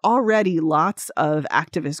there were already lots of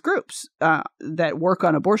activist groups that work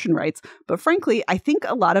on abortion rights. But frankly, I think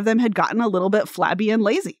a lot of them had gotten a little bit flabby and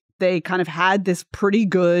lazy. They kind of had this pretty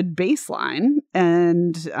good baseline.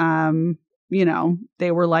 And,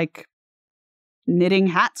 they were like knitting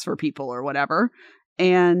hats for people or whatever.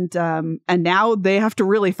 And now they have to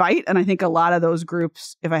really fight. And I think a lot of those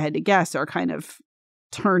groups, if I had to guess, are kind of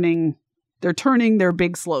turning their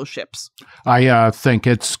big slow ships. I think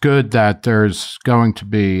it's good that there's going to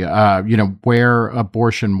be, where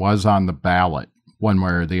abortion was on the ballot, one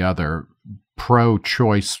way or the other,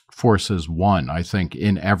 pro-choice forces won, I think,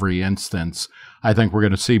 in every instance. I think we're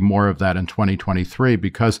going to see more of that in 2023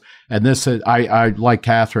 because, and this, I like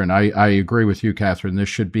Katherine, I agree with you, Katherine, this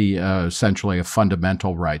should be essentially a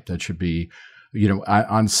fundamental right that should be,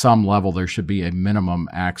 on some level, there should be a minimum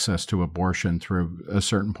access to abortion through a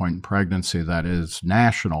certain point in pregnancy that is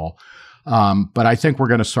national. But I think we're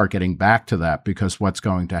going to start getting back to that because what's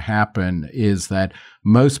going to happen is that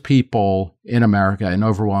most people in America, an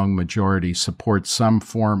overwhelming majority, support some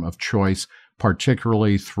form of choice,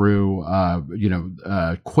 particularly through,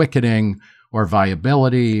 quickening or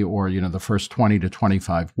viability or, the first 20 to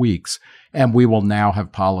 25 weeks. And we will now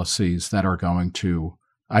have policies that are going to,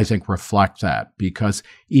 I think, reflect that, because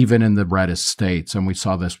even in the reddest states, and we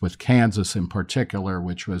saw this with Kansas in particular,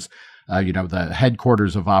 which was, the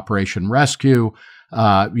headquarters of Operation Rescue,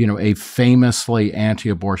 a famously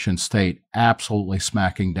anti-abortion state, absolutely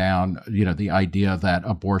smacking down, the idea that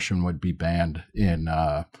abortion would be banned in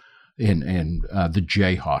the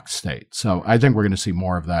Jayhawk state. So I think we're going to see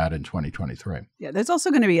more of that in 2023. Yeah, there's also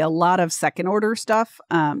going to be a lot of second order stuff.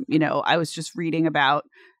 I was just reading about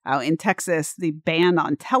how in Texas, the ban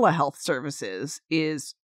on telehealth services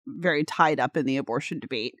is very tied up in the abortion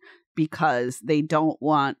debate because they don't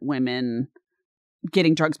want women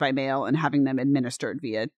getting drugs by mail and having them administered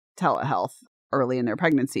via telehealth early in their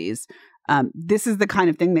pregnancies. This is the kind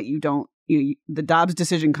of thing that the Dobbs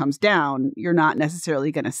decision comes down, you're not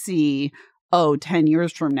necessarily going to see, 10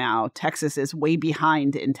 years from now, Texas is way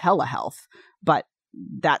behind in telehealth, but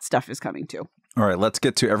that stuff is coming too. All right, let's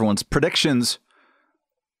get to everyone's predictions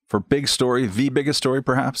for big story, the biggest story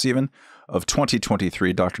perhaps even, of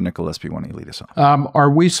 2023. Dr. Nick Gillespie, why don't you lead us off?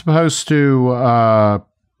 Are we supposed to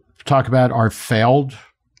talk about our failed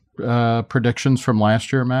predictions from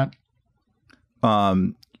last year, Matt?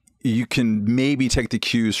 You can maybe take the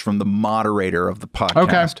cues from the moderator of the podcast.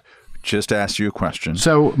 Okay. Just asked you a question.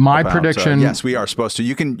 So my prediction... yes, we are supposed to.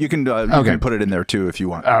 You can put it in there too if you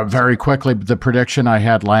want. Very quickly, the prediction I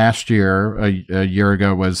had last year, a year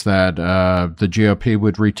ago, was that the GOP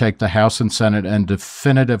would retake the House and Senate and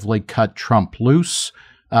definitively cut Trump loose.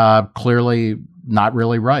 Clearly not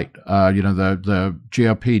really right. The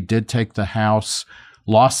GOP did take the House,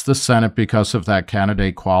 lost the Senate because of that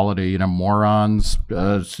candidate quality. Morons.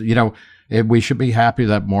 We should be happy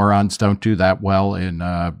that morons don't do that well in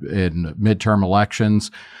midterm elections.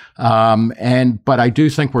 But I do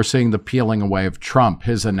think we're seeing the peeling away of Trump.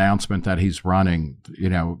 His announcement that he's running,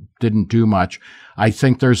 didn't do much. I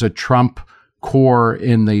think there's a Trump core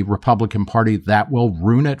in the Republican Party that will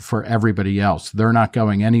ruin it for everybody else. They're not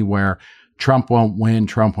going anywhere. Trump won't win.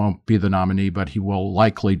 Trump won't be the nominee, but he will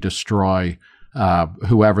likely destroy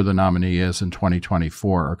whoever the nominee is in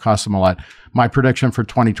 2024 or cost them a lot. My prediction for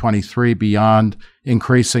 2023, beyond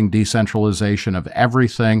increasing decentralization of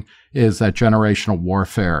everything, is that generational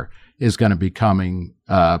warfare is going to be coming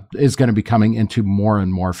into more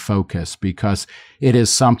and more focus, because it is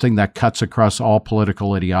something that cuts across all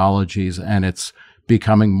political ideologies, and it's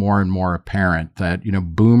becoming more and more apparent that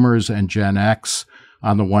boomers and Gen X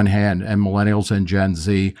on the one hand, and millennials and Gen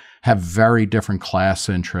Z have very different class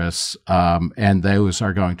interests, and those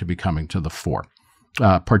are going to be coming to the fore,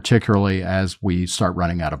 particularly as we start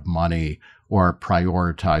running out of money or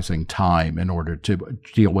prioritizing time in order to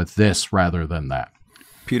deal with this rather than that.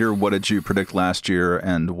 Peter, what did you predict last year,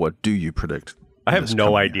 and what do you predict? I have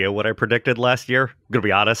no idea what I predicted last year. I'm going to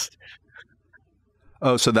be honest.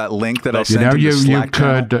 Oh, so that link that I sent you Slack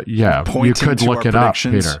could you could look it up,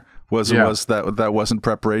 Peter. That wasn't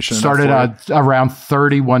preparation? Started at around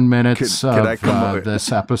 31 minutes of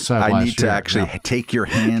this episode. I need to actually take your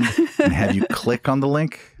hand and have you click on the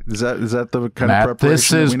link. Is that the kind of preparation?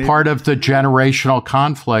 This is part of the generational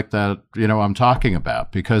conflict that I'm talking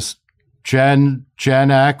about, because Gen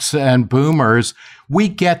X and Boomers, we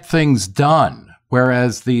get things done,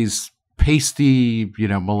 whereas these pasty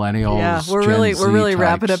millennials. Yeah, we're really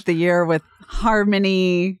wrapping up the year with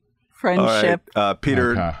harmony. Friendship. All right,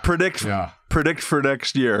 Peter, predict for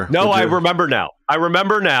next year. No, I remember now. I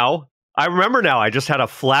just had a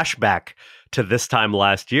flashback to this time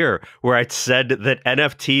last year where I said that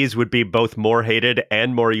NFTs would be both more hated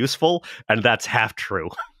and more useful, and that's half true.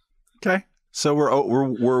 Okay, so we're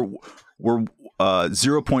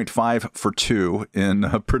 0.5 for 2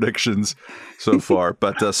 in predictions so far.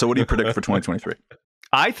 But so what do you predict for 2023?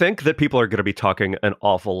 I think that people are going to be talking an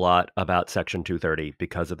awful lot about Section 230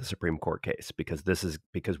 because of the Supreme Court case, because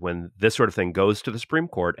when this sort of thing goes to the Supreme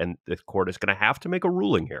Court and the court is going to have to make a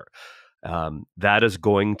ruling here, that is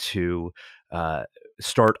going to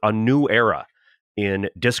start a new era in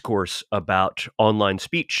discourse about online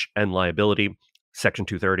speech and liability. Section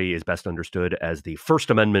 230 is best understood as the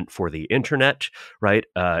First Amendment for the internet, right?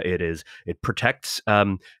 It protects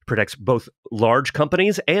both large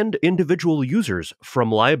companies and individual users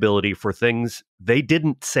from liability for things they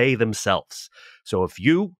didn't say themselves. So if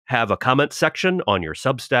you have a comment section on your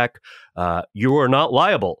Substack, you are not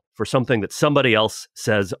liable for something that somebody else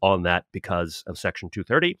says on that because of Section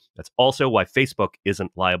 230. That's also why Facebook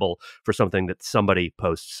isn't liable for something that somebody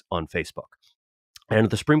posts on Facebook. And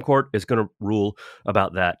the Supreme Court is going to rule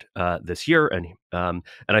about that this year, and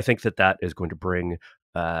I think that is going to bring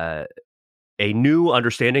a a new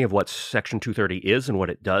understanding of what Section 230 is and what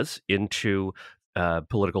it does into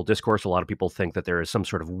political discourse. A lot of people think that there is some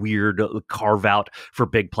sort of weird carve out for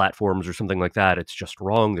big platforms or something like that. It's just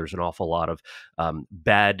wrong. There's an awful lot of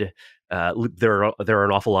bad. There are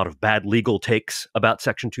an awful lot of bad legal takes about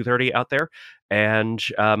Section 230 out there, and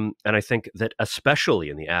I think that especially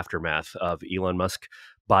in the aftermath of Elon Musk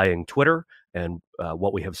buying Twitter and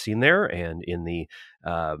what we have seen there, and in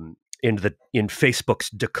Facebook's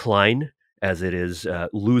decline as it is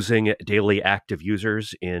losing daily active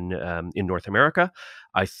users in North America,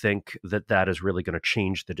 I think that is really going to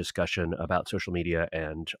change the discussion about social media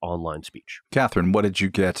and online speech. Katherine, what did you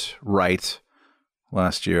get right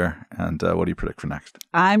last year, and what do you predict for next?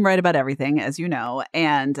 I'm right about everything, as you know,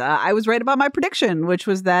 and I was right about my prediction, which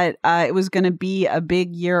was that it was going to be a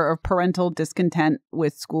big year of parental discontent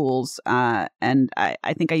with schools, and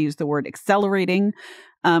I think I used the word accelerating.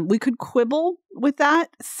 We could quibble with that,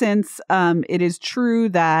 since it is true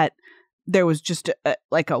that there was just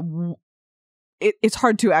it's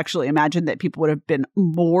hard to actually imagine that people would have been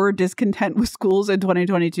more discontent with schools in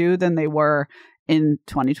 2022 than they were in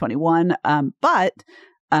 2021. But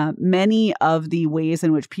many of the ways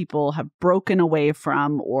in which people have broken away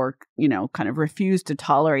from, or, kind of refused to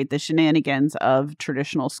tolerate the shenanigans of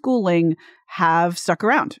traditional schooling have stuck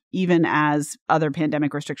around, even as other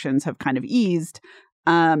pandemic restrictions have kind of eased.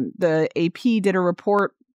 The AP did a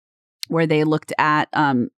report where they looked at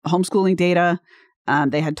homeschooling data.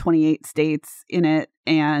 They had 28 states in it,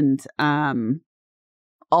 and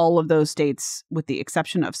all of those states, with the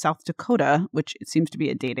exception of South Dakota, which it seems to be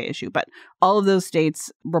a data issue, but all of those states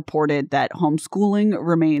reported that homeschooling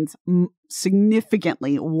remains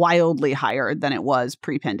significantly, wildly higher than it was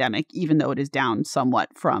pre-pandemic, even though it is down somewhat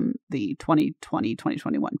from the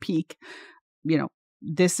 2020-2021 peak.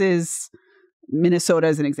 This is Minnesota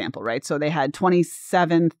as an example, right? So they had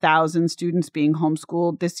 27,000 students being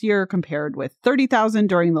homeschooled this year, compared with 30,000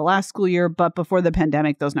 during the last school year. But before the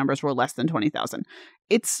pandemic, those numbers were less than 20,000.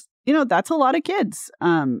 It's, that's a lot of kids.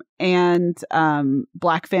 And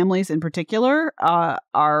Black families in particular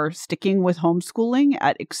are sticking with homeschooling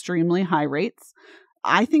at extremely high rates.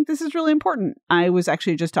 I think this is really important. I was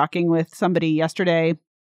actually just talking with somebody yesterday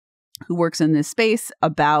who works in this space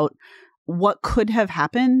about what could have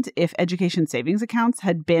happened if education savings accounts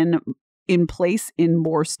had been in place in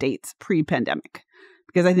more states pre-pandemic.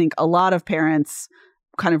 Because I think a lot of parents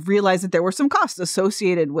kind of realized that there were some costs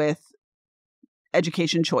associated with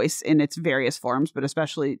education choice in its various forms, but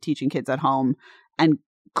especially teaching kids at home, and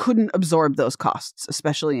couldn't absorb those costs,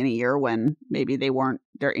 especially in a year when maybe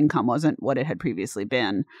their income wasn't what it had previously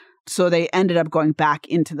been. So they ended up going back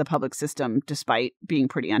into the public system despite being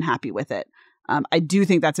pretty unhappy with it. I do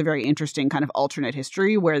think that's a very interesting kind of alternate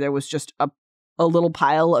history, where there was just a little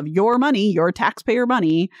pile of your money, your taxpayer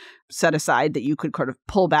money, set aside that you could kind of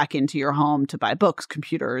pull back into your home to buy books,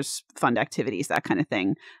 computers, fund activities, that kind of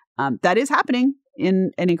thing. That is happening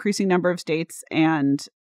in an increasing number of states. And,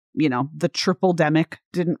 the triple-demic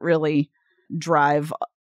didn't really drive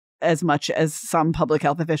as much as some public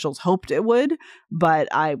health officials hoped it would. But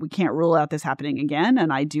we can't rule out this happening again.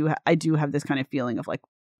 And I do have this kind of feeling of like,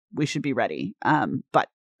 we should be ready. But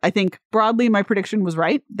I think broadly my prediction was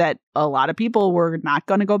right, that a lot of people were not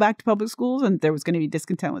going to go back to public schools, and there was going to be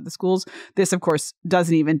discontent with the schools. This, of course,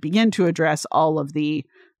 doesn't even begin to address all of the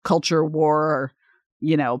culture war,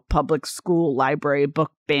 public school, library,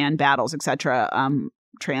 book ban battles, etc.,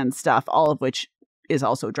 trans stuff, all of which is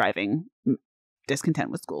also driving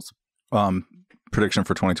discontent with schools. Prediction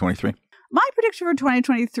for 2023? My prediction for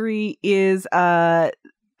 2023 is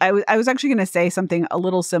I was actually going to say something a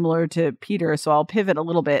little similar to Peter, so I'll pivot a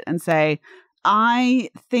little bit and say, I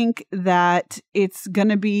think that it's going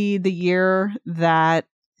to be the year that,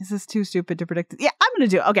 is this too stupid to predict? Yeah, I'm going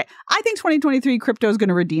to do it. Okay. I think 2023 crypto is going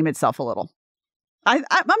to redeem itself a little. I'm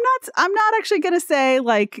not actually going to say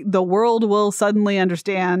like the world will suddenly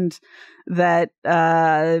understand that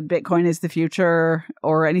Bitcoin is the future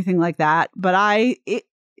or anything like that. But I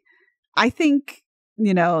think,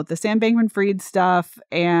 the Sam Bankman-Fried stuff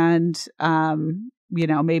and,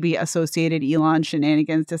 maybe associated Elon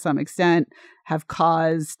shenanigans to some extent have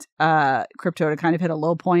caused crypto to kind of hit a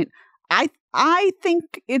low point. I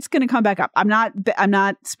think it's going to come back up. I'm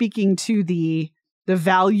not speaking to the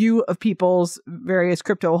value of people's various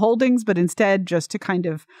crypto holdings, but instead just to kind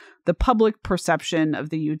of the public perception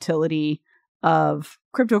of the utility of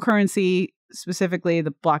cryptocurrency, specifically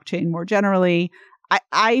the blockchain more generally.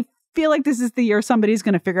 I feel like this is the year somebody's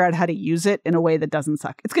going to figure out how to use it in a way that doesn't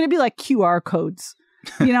suck. It's going to be like QR codes.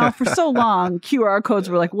 For so long, QR codes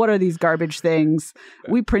were like, what are these garbage things?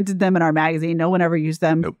 We printed them in our magazine. No one ever used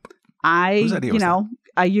them. Nope.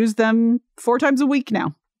 I use them 4 times a week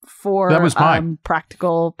now for that was mine.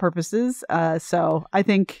 Practical purposes. So I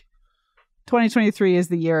think 2023 is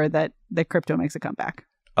the year that crypto makes a comeback.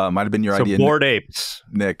 Might have been your idea. Bored Apes,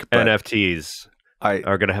 Nick. NFTs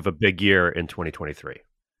are going to have a big year in 2023.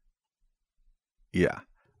 Yeah.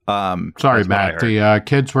 Sorry, Matt. The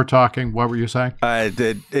kids were talking. What were you saying?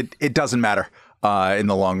 It doesn't matter in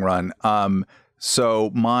the long run. So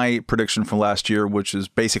my prediction from last year, which is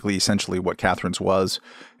basically essentially what Katherine's was,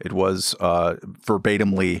 it was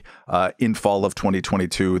verbatimly in fall of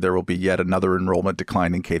 2022, there will be yet another enrollment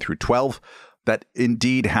decline in K through 12. That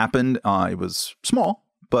indeed happened. It was small,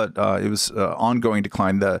 but it was ongoing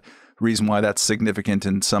decline. The reason why that's significant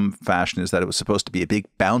in some fashion is that it was supposed to be a big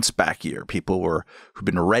bounce back year. People who've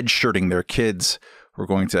been redshirting their kids were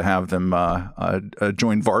going to have them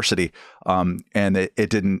join varsity, and it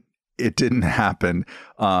didn't. It didn't happen,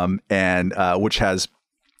 and which has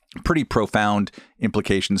pretty profound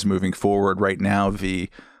implications moving forward. Right now, the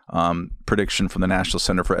prediction from the National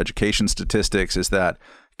Center for Education Statistics is that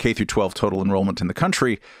K through 12 total enrollment in the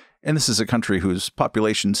country, and this is a country whose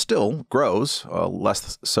population still grows,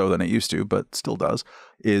 less so than it used to, but still does,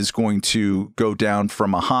 is going to go down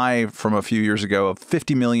from a high from a few years ago of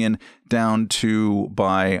 50 million down to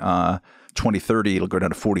by 2030, it'll go down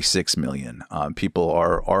to 46 million. People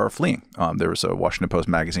are fleeing. There was a Washington Post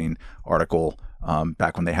magazine article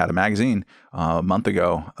back when they had a magazine a month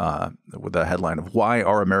ago with the headline of "Why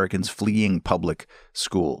Are Americans Fleeing Public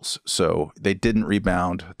Schools?" So they didn't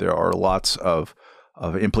rebound. There are lots of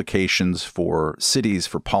implications for cities,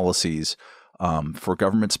 for policies, for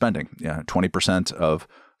government spending. 20% of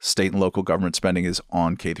state and local government spending is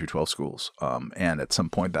on K through 12 schools. And at some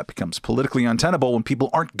point that becomes politically untenable when people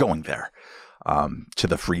aren't going there to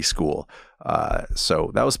the free school. So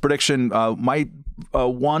that was the prediction. My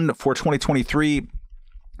one for 2023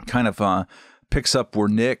 kind of picks up where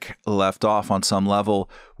Nick left off on some level,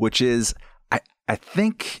 which is I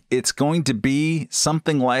think it's going to be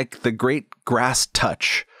something like the great grass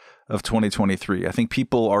touch of 2023. I think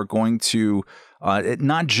people are going to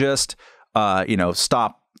not just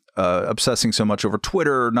stop obsessing so much over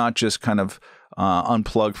Twitter, not just kind of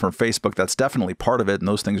unplug from Facebook. That's definitely part of it. And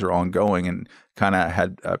those things are ongoing and kind of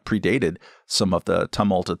had predated some of the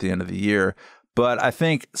tumult at the end of the year. But I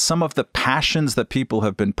think some of the passions that people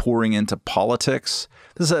have been pouring into politics,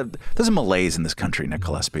 there's a malaise in this country, Nick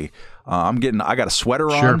Gillespie. I got a sweater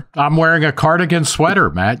on. I'm wearing a cardigan sweater,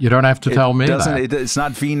 Matt. You don't have to tell me that. It's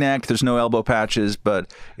not V-neck. There's no elbow patches,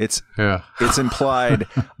 but it's implied.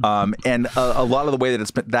 And a lot of the way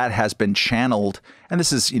that has been channeled, and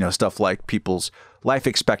this is stuff like people's life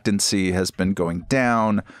expectancy has been going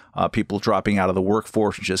down, people dropping out of the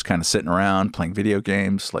workforce and just kind of sitting around playing video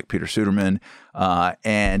games like Peter Suderman,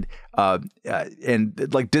 and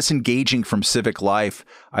like disengaging from civic life.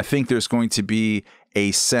 I think there's going to be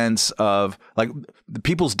a sense of like the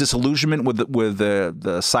people's disillusionment with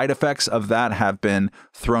the side effects of that have been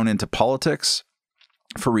thrown into politics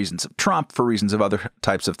for reasons of Trump, for reasons of other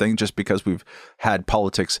types of things, just because we've had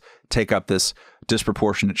politics take up this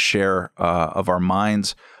disproportionate share of our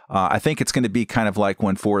minds. I think it's going to be kind of like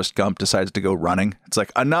when Forrest Gump decides to go running. It's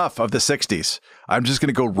like, enough of the 60s. I'm just going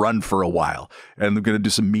to go run for a while, and I'm going to do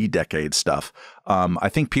some me-decade stuff. I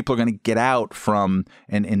think people are going to get out from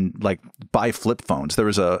and like buy flip phones. There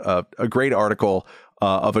was a great article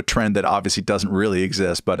of a trend that obviously doesn't really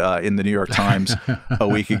exist, but in the New York Times a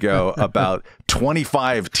week ago, about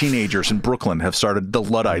 25 teenagers in Brooklyn have started the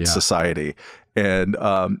Luddite Society. And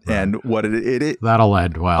what it that'll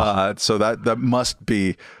end well. So that must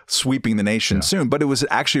be sweeping the nation soon. But it was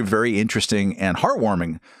actually a very interesting and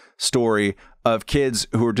heartwarming story of kids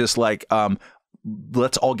who are just like,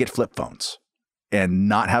 let's all get flip phones and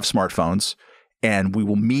not have smartphones, and we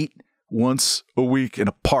will meet once a week in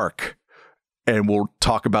a park and we'll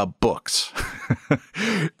talk about books.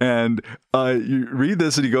 And you read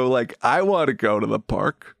this and you go like, I want to go to the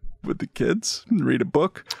park with the kids and read a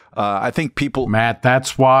book. I think people... Matt,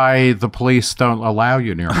 that's why the police don't allow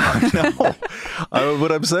you near parks. No.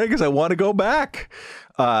 What I'm saying is I want to go back.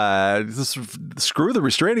 Screw the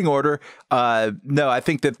restraining order. No, I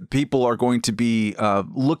think that people are going to be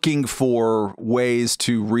looking for ways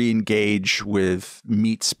to re-engage with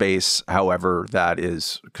meat space, however that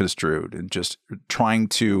is construed, and just trying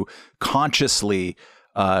to consciously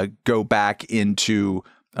go back into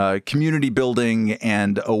community building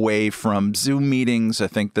and away from Zoom meetings. I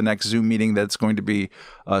think the next Zoom meeting that's going to be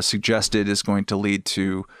suggested is going to lead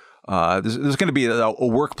to there's going to be a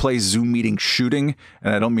workplace Zoom meeting shooting,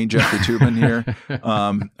 and I don't mean Jeffrey Toobin here.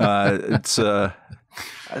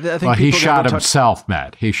 I think he shot himself,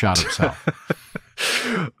 Matt. He shot himself.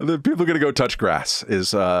 The people are going to go touch grass and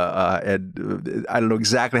I don't know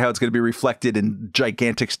exactly how it's going to be reflected in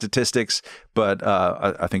gigantic statistics, but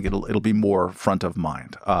I think it'll be more front of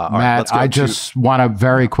mind. Matt, I just want to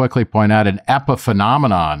very quickly point out an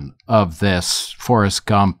epiphenomenon of this Forrest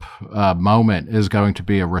Gump moment is going to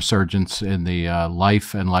be a resurgence in the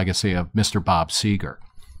life and legacy of Mr. Bob Seger.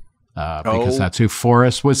 Because that's who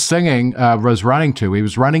Forrest was running to. He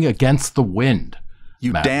was running against the wind.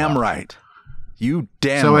 You Matt damn Welch. right. You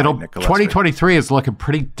damn so right, it'll Nick Gillespie. 2023 is looking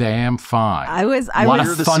pretty damn fine. I was a lot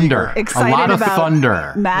of thunder. Excited a lot of about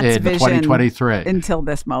thunder Matt's in vision 2023 until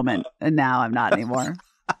this moment, and now I'm not anymore.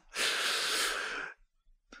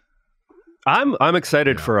 I'm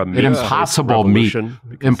excited for an impossible meat,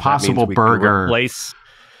 impossible burger.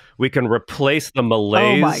 We can replace the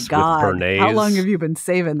malaise with Bernays. How long have you been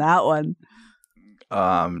saving that one?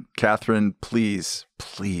 Katherine, please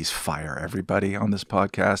fire everybody on this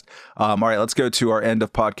podcast. All right, let's go to our end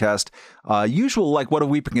of podcast. Usual, like, what have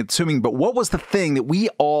we been consuming? But what was the thing that we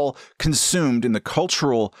all consumed in the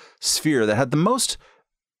cultural sphere that had the most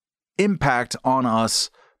impact on us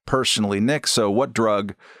personally? Nick, so what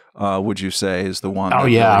drug would you say is the one? Oh,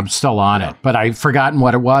 yeah, I'm still on it, but I've forgotten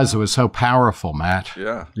what it was. It was so powerful, Matt.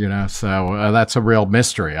 Yeah. So that's a real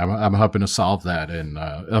mystery. I'm hoping to solve that in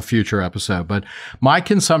a future episode. But my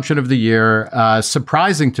consumption of the year,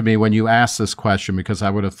 surprising to me when you asked this question, because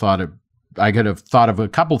I could have thought of a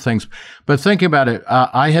couple things, but thinking about it,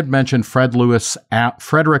 I had mentioned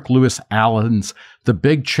Frederick Lewis Allen's The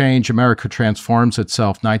Big Change, America Transforms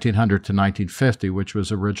Itself, 1900 to 1950, which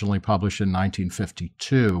was originally published in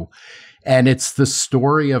 1952. And it's the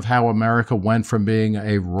story of how America went from being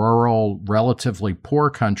a rural, relatively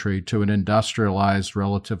poor country to an industrialized,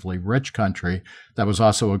 relatively rich country that was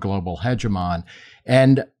also a global hegemon.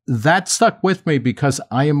 And that stuck with me because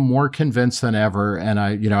I am more convinced than ever, and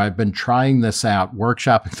I've been trying this out,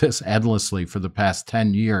 workshopping this endlessly for the past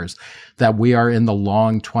 10 years, that we are in the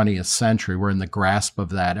long 20th century. We're in the grasp of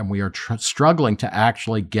that, and we are struggling to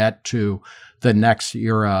actually get to the next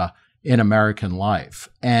era in American life.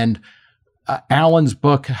 And Allen's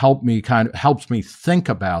book helps me think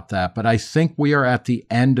about that, but I think we are at the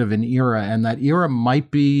end of an era, and that era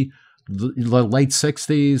might be the late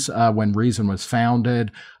 60s when Reason was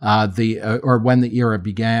founded, or when the era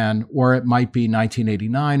began, or it might be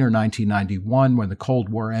 1989 or 1991 when the Cold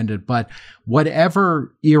War ended. But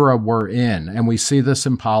whatever era we're in, and we see this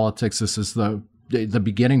in politics, this is the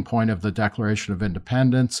beginning point of the Declaration of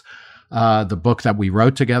Independence. The book that we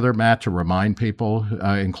wrote together, Matt, to remind people,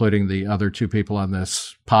 including the other two people on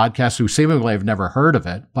this podcast who seemingly have never heard of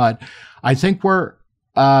it. But I think we're,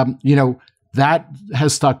 that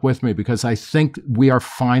has stuck with me because I think we are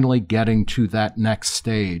finally getting to that next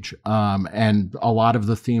stage. And a lot of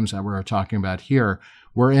the themes that we're talking about here,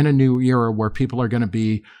 we're in a new era where people are going to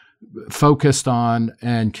be focused on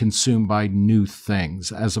and consumed by new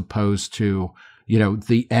things as opposed to,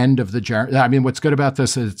 the end of the what's good about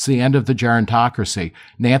this is it's the end of the gerontocracy.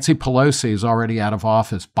 Nancy Pelosi is already out of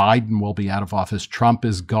office. Biden will be out of office. Trump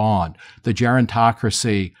is gone. The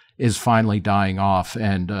gerontocracy is finally dying off,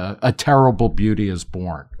 and a terrible beauty is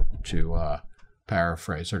born, to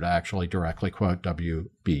paraphrase, or to actually directly quote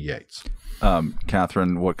W.B. Yeats.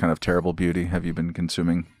 Katherine, what kind of terrible beauty have you been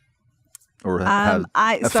consuming, or has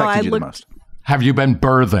affected you the most? Have you been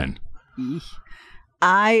birthing?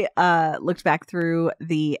 I looked back through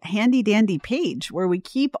the handy dandy page where we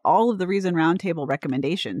keep all of the Reason Roundtable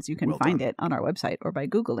recommendations. You can find it on our website or by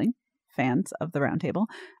Googling fans of the Roundtable.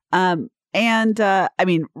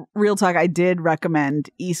 Real talk, I did recommend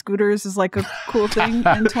e-scooters as like a cool thing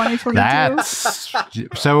in 2022.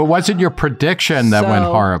 So it wasn't your prediction that went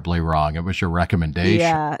horribly wrong. It was your recommendation.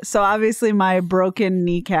 Yeah. So obviously my broken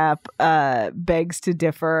kneecap begs to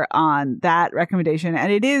differ on that recommendation. And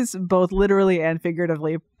it is both literally and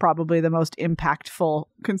figuratively probably the most impactful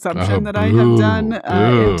consumption that I have done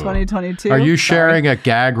in 2022. Are you sharing a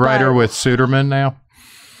gag writer with Suderman now?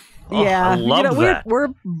 Yeah, I love that.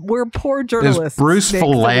 We're poor journalists. Is Bruce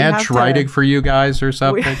Valanche writing for you guys or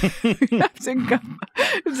something? We have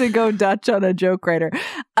to go Dutch on a joke writer.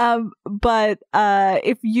 But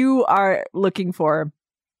if you are looking for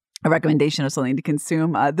a recommendation of something to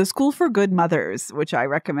consume, The School for Good Mothers, which I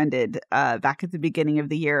recommended back at the beginning of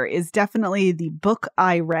the year, is definitely the book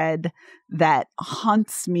I read that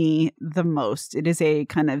haunts me the most. It is a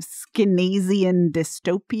kind of Skinnasian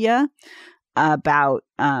dystopia about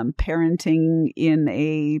parenting in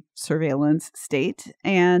a surveillance state,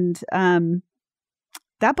 and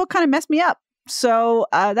that book kind of messed me up. So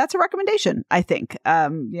that's a recommendation, I think.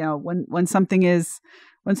 When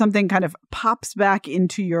something kind of pops back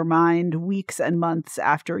into your mind weeks and months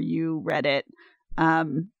after you read it,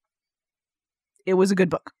 it was a good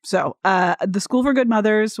book. So The School for Good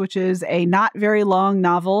Mothers, which is a not very long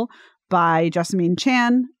novel by Jessamine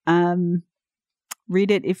Chan.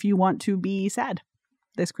 Read it if you want to be sad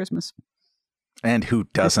this Christmas. And who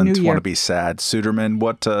doesn't want to be sad? Suderman,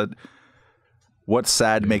 what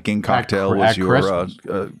sad-making cocktail was your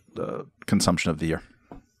consumption of the year?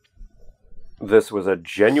 This was a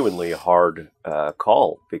genuinely hard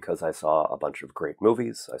call because I saw a bunch of great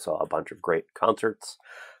movies. I saw a bunch of great concerts.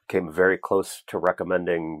 Came very close to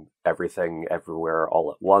recommending Everything Everywhere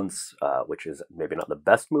All at Once, which is maybe not the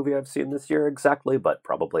best movie I've seen this year exactly, but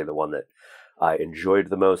probably the one that I enjoyed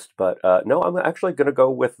the most. But no, I'm actually going to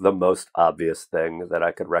go with the most obvious thing that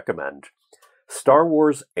I could recommend. Star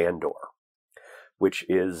Wars Andor, which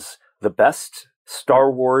is the best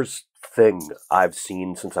Star Wars thing I've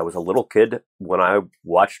seen since I was a little kid when I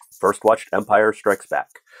first watched Empire Strikes Back.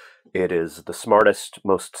 It is the smartest,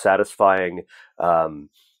 most satisfying,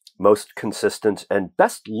 most consistent, and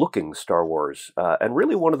best looking Star Wars, and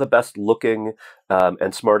really one of the best looking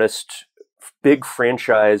and smartest big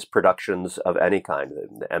franchise productions of any kind.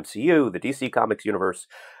 The MCU, the DC Comics universe,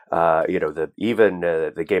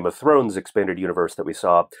 the Game of Thrones expanded universe that we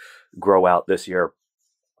saw grow out this year.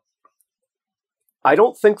 I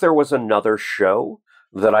don't think there was another show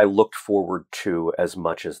that I looked forward to as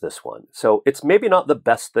much as this one. So it's maybe not the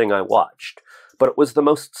best thing I watched, but it was the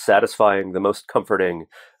most satisfying, the most comforting,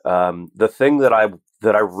 the thing that I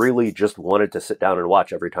really just wanted to sit down and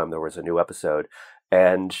watch every time there was a new episode.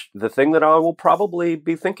 And the thing that I will probably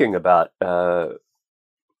be thinking about,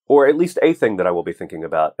 or at least a thing that I will be thinking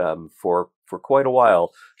about for quite a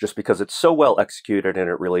while, just because it's so well executed and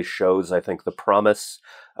it really shows, I think, the promise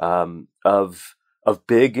of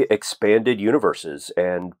big expanded universes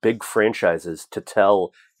and big franchises to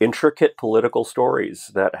tell intricate political stories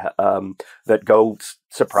that go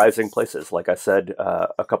surprising places. Like I said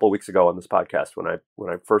a couple of weeks ago on this podcast when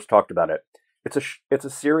I first talked about it, it's a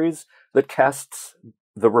series that casts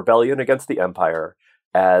the rebellion against the Empire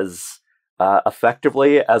as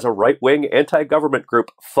effectively as a right-wing anti-government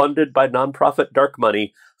group funded by nonprofit dark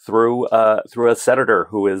money through a senator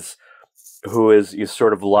who is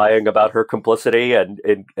sort of lying about her complicity and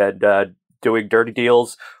doing dirty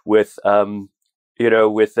deals with maybe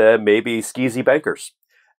skeezy bankers.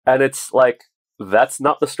 And it's like, that's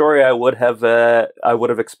not the story I would have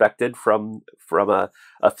expected from a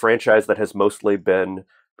franchise that has mostly been,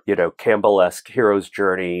 Campbell-esque hero's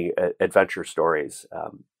journey adventure stories.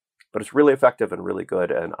 But it's really effective and really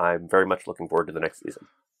good, and I'm very much looking forward to the next season.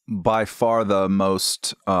 By far the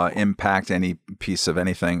most impact any piece of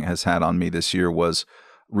anything has had on me this year was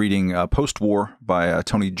reading Post-War by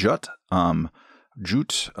Tony Judt.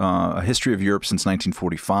 A History of Europe since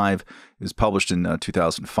 1945. It was published in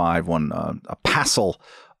 2005, won a passel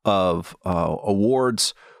of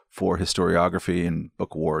awards for historiography and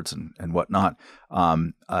book awards and whatnot.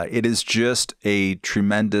 It is just a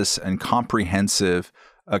tremendous and comprehensive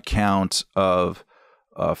account of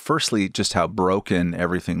firstly, just how broken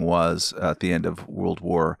everything was at the end of World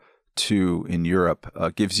War II in Europe.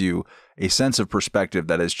 Gives you a sense of perspective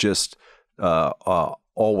that is just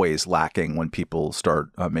always lacking when people start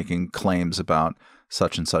making claims about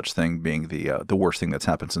such and such thing being the worst thing that's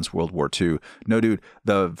happened since World War II. No, dude,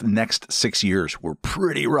 the next 6 years were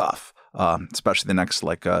pretty rough, especially the next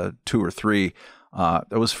 2 or 3. I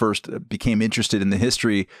became interested in the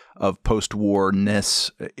history of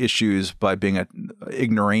post-war-ness issues by being an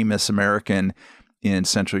ignoramus American in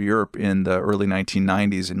Central Europe in the early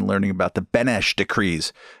 1990s and learning about the Beneš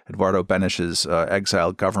decrees, Eduardo Beneš's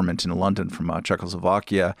exiled government in London from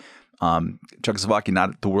Czechoslovakia. Czechoslovakia,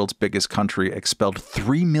 not the world's biggest country, expelled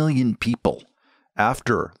 3 million people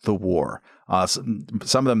after the war. Some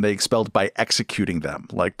of them they expelled by executing them,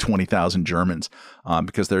 like 20,000 Germans,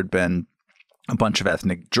 because there had been a bunch of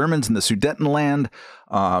ethnic Germans in the Sudetenland.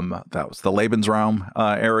 That was the Lebensraum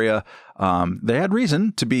area. They had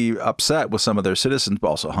reason to be upset with some of their citizens, but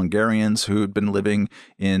also Hungarians who had been living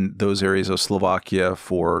in those areas of Slovakia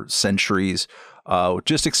for centuries,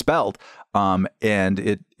 just expelled. And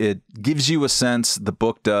it gives you a sense, the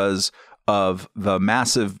book does, of the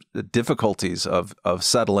massive difficulties of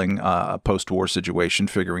settling a post-war situation,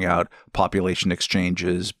 figuring out population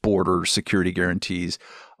exchanges, borders, security guarantees.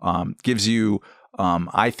 Gives you,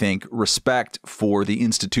 I think, respect for the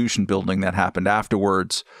institution building that happened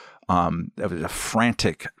afterwards. It was a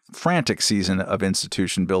frantic season of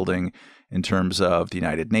institution building in terms of the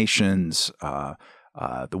United Nations, the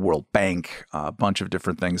World Bank, a bunch of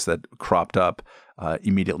different things that cropped up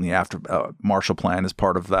immediately after. Marshall Plan is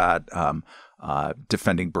part of that.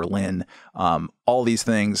 defending Berlin, all these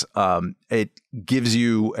things. It gives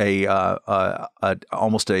you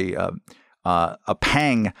almost a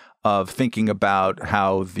pang of thinking about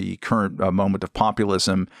how the current moment of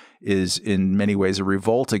populism is in many ways a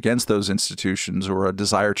revolt against those institutions or a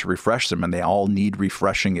desire to refresh them. And they all need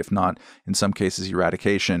refreshing, if not in some cases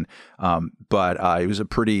eradication. But it was a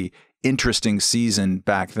pretty interesting season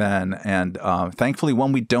back then. And thankfully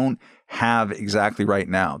one we don't have exactly right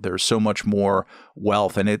now. There's so much more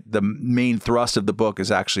wealth, and the main thrust of the book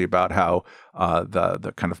is actually about how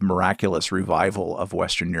the kind of miraculous revival of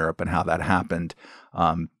Western Europe and how that happened.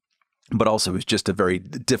 But also it's just a very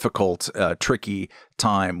difficult, tricky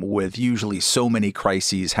time with usually so many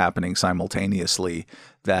crises happening simultaneously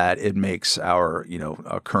that it makes our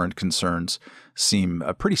current concerns seem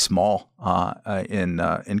pretty small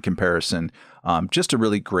in comparison. Just a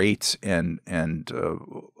really great and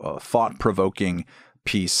thought-provoking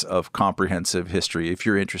piece of comprehensive history if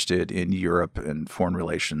you're interested in Europe and foreign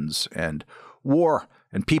relations and war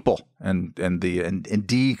and people and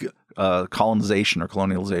colonization or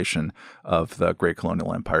colonialization of the great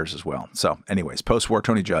colonial empires as well. So anyways, post-war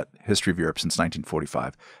Tony Judt, History of Europe since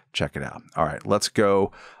 1945. Check it out. All right, let's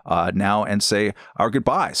go now and say our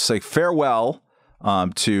goodbyes. Say farewell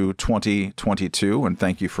to 2022, and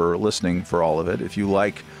thank you for listening for all of it. If you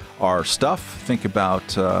like our stuff, think about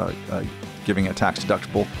giving a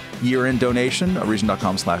tax-deductible year-end donation at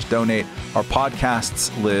reason.com/donate. Our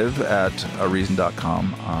podcasts live at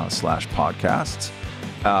reason.com/podcasts.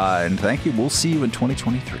 And thank you. We'll see you in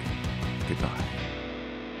 2023. Goodbye.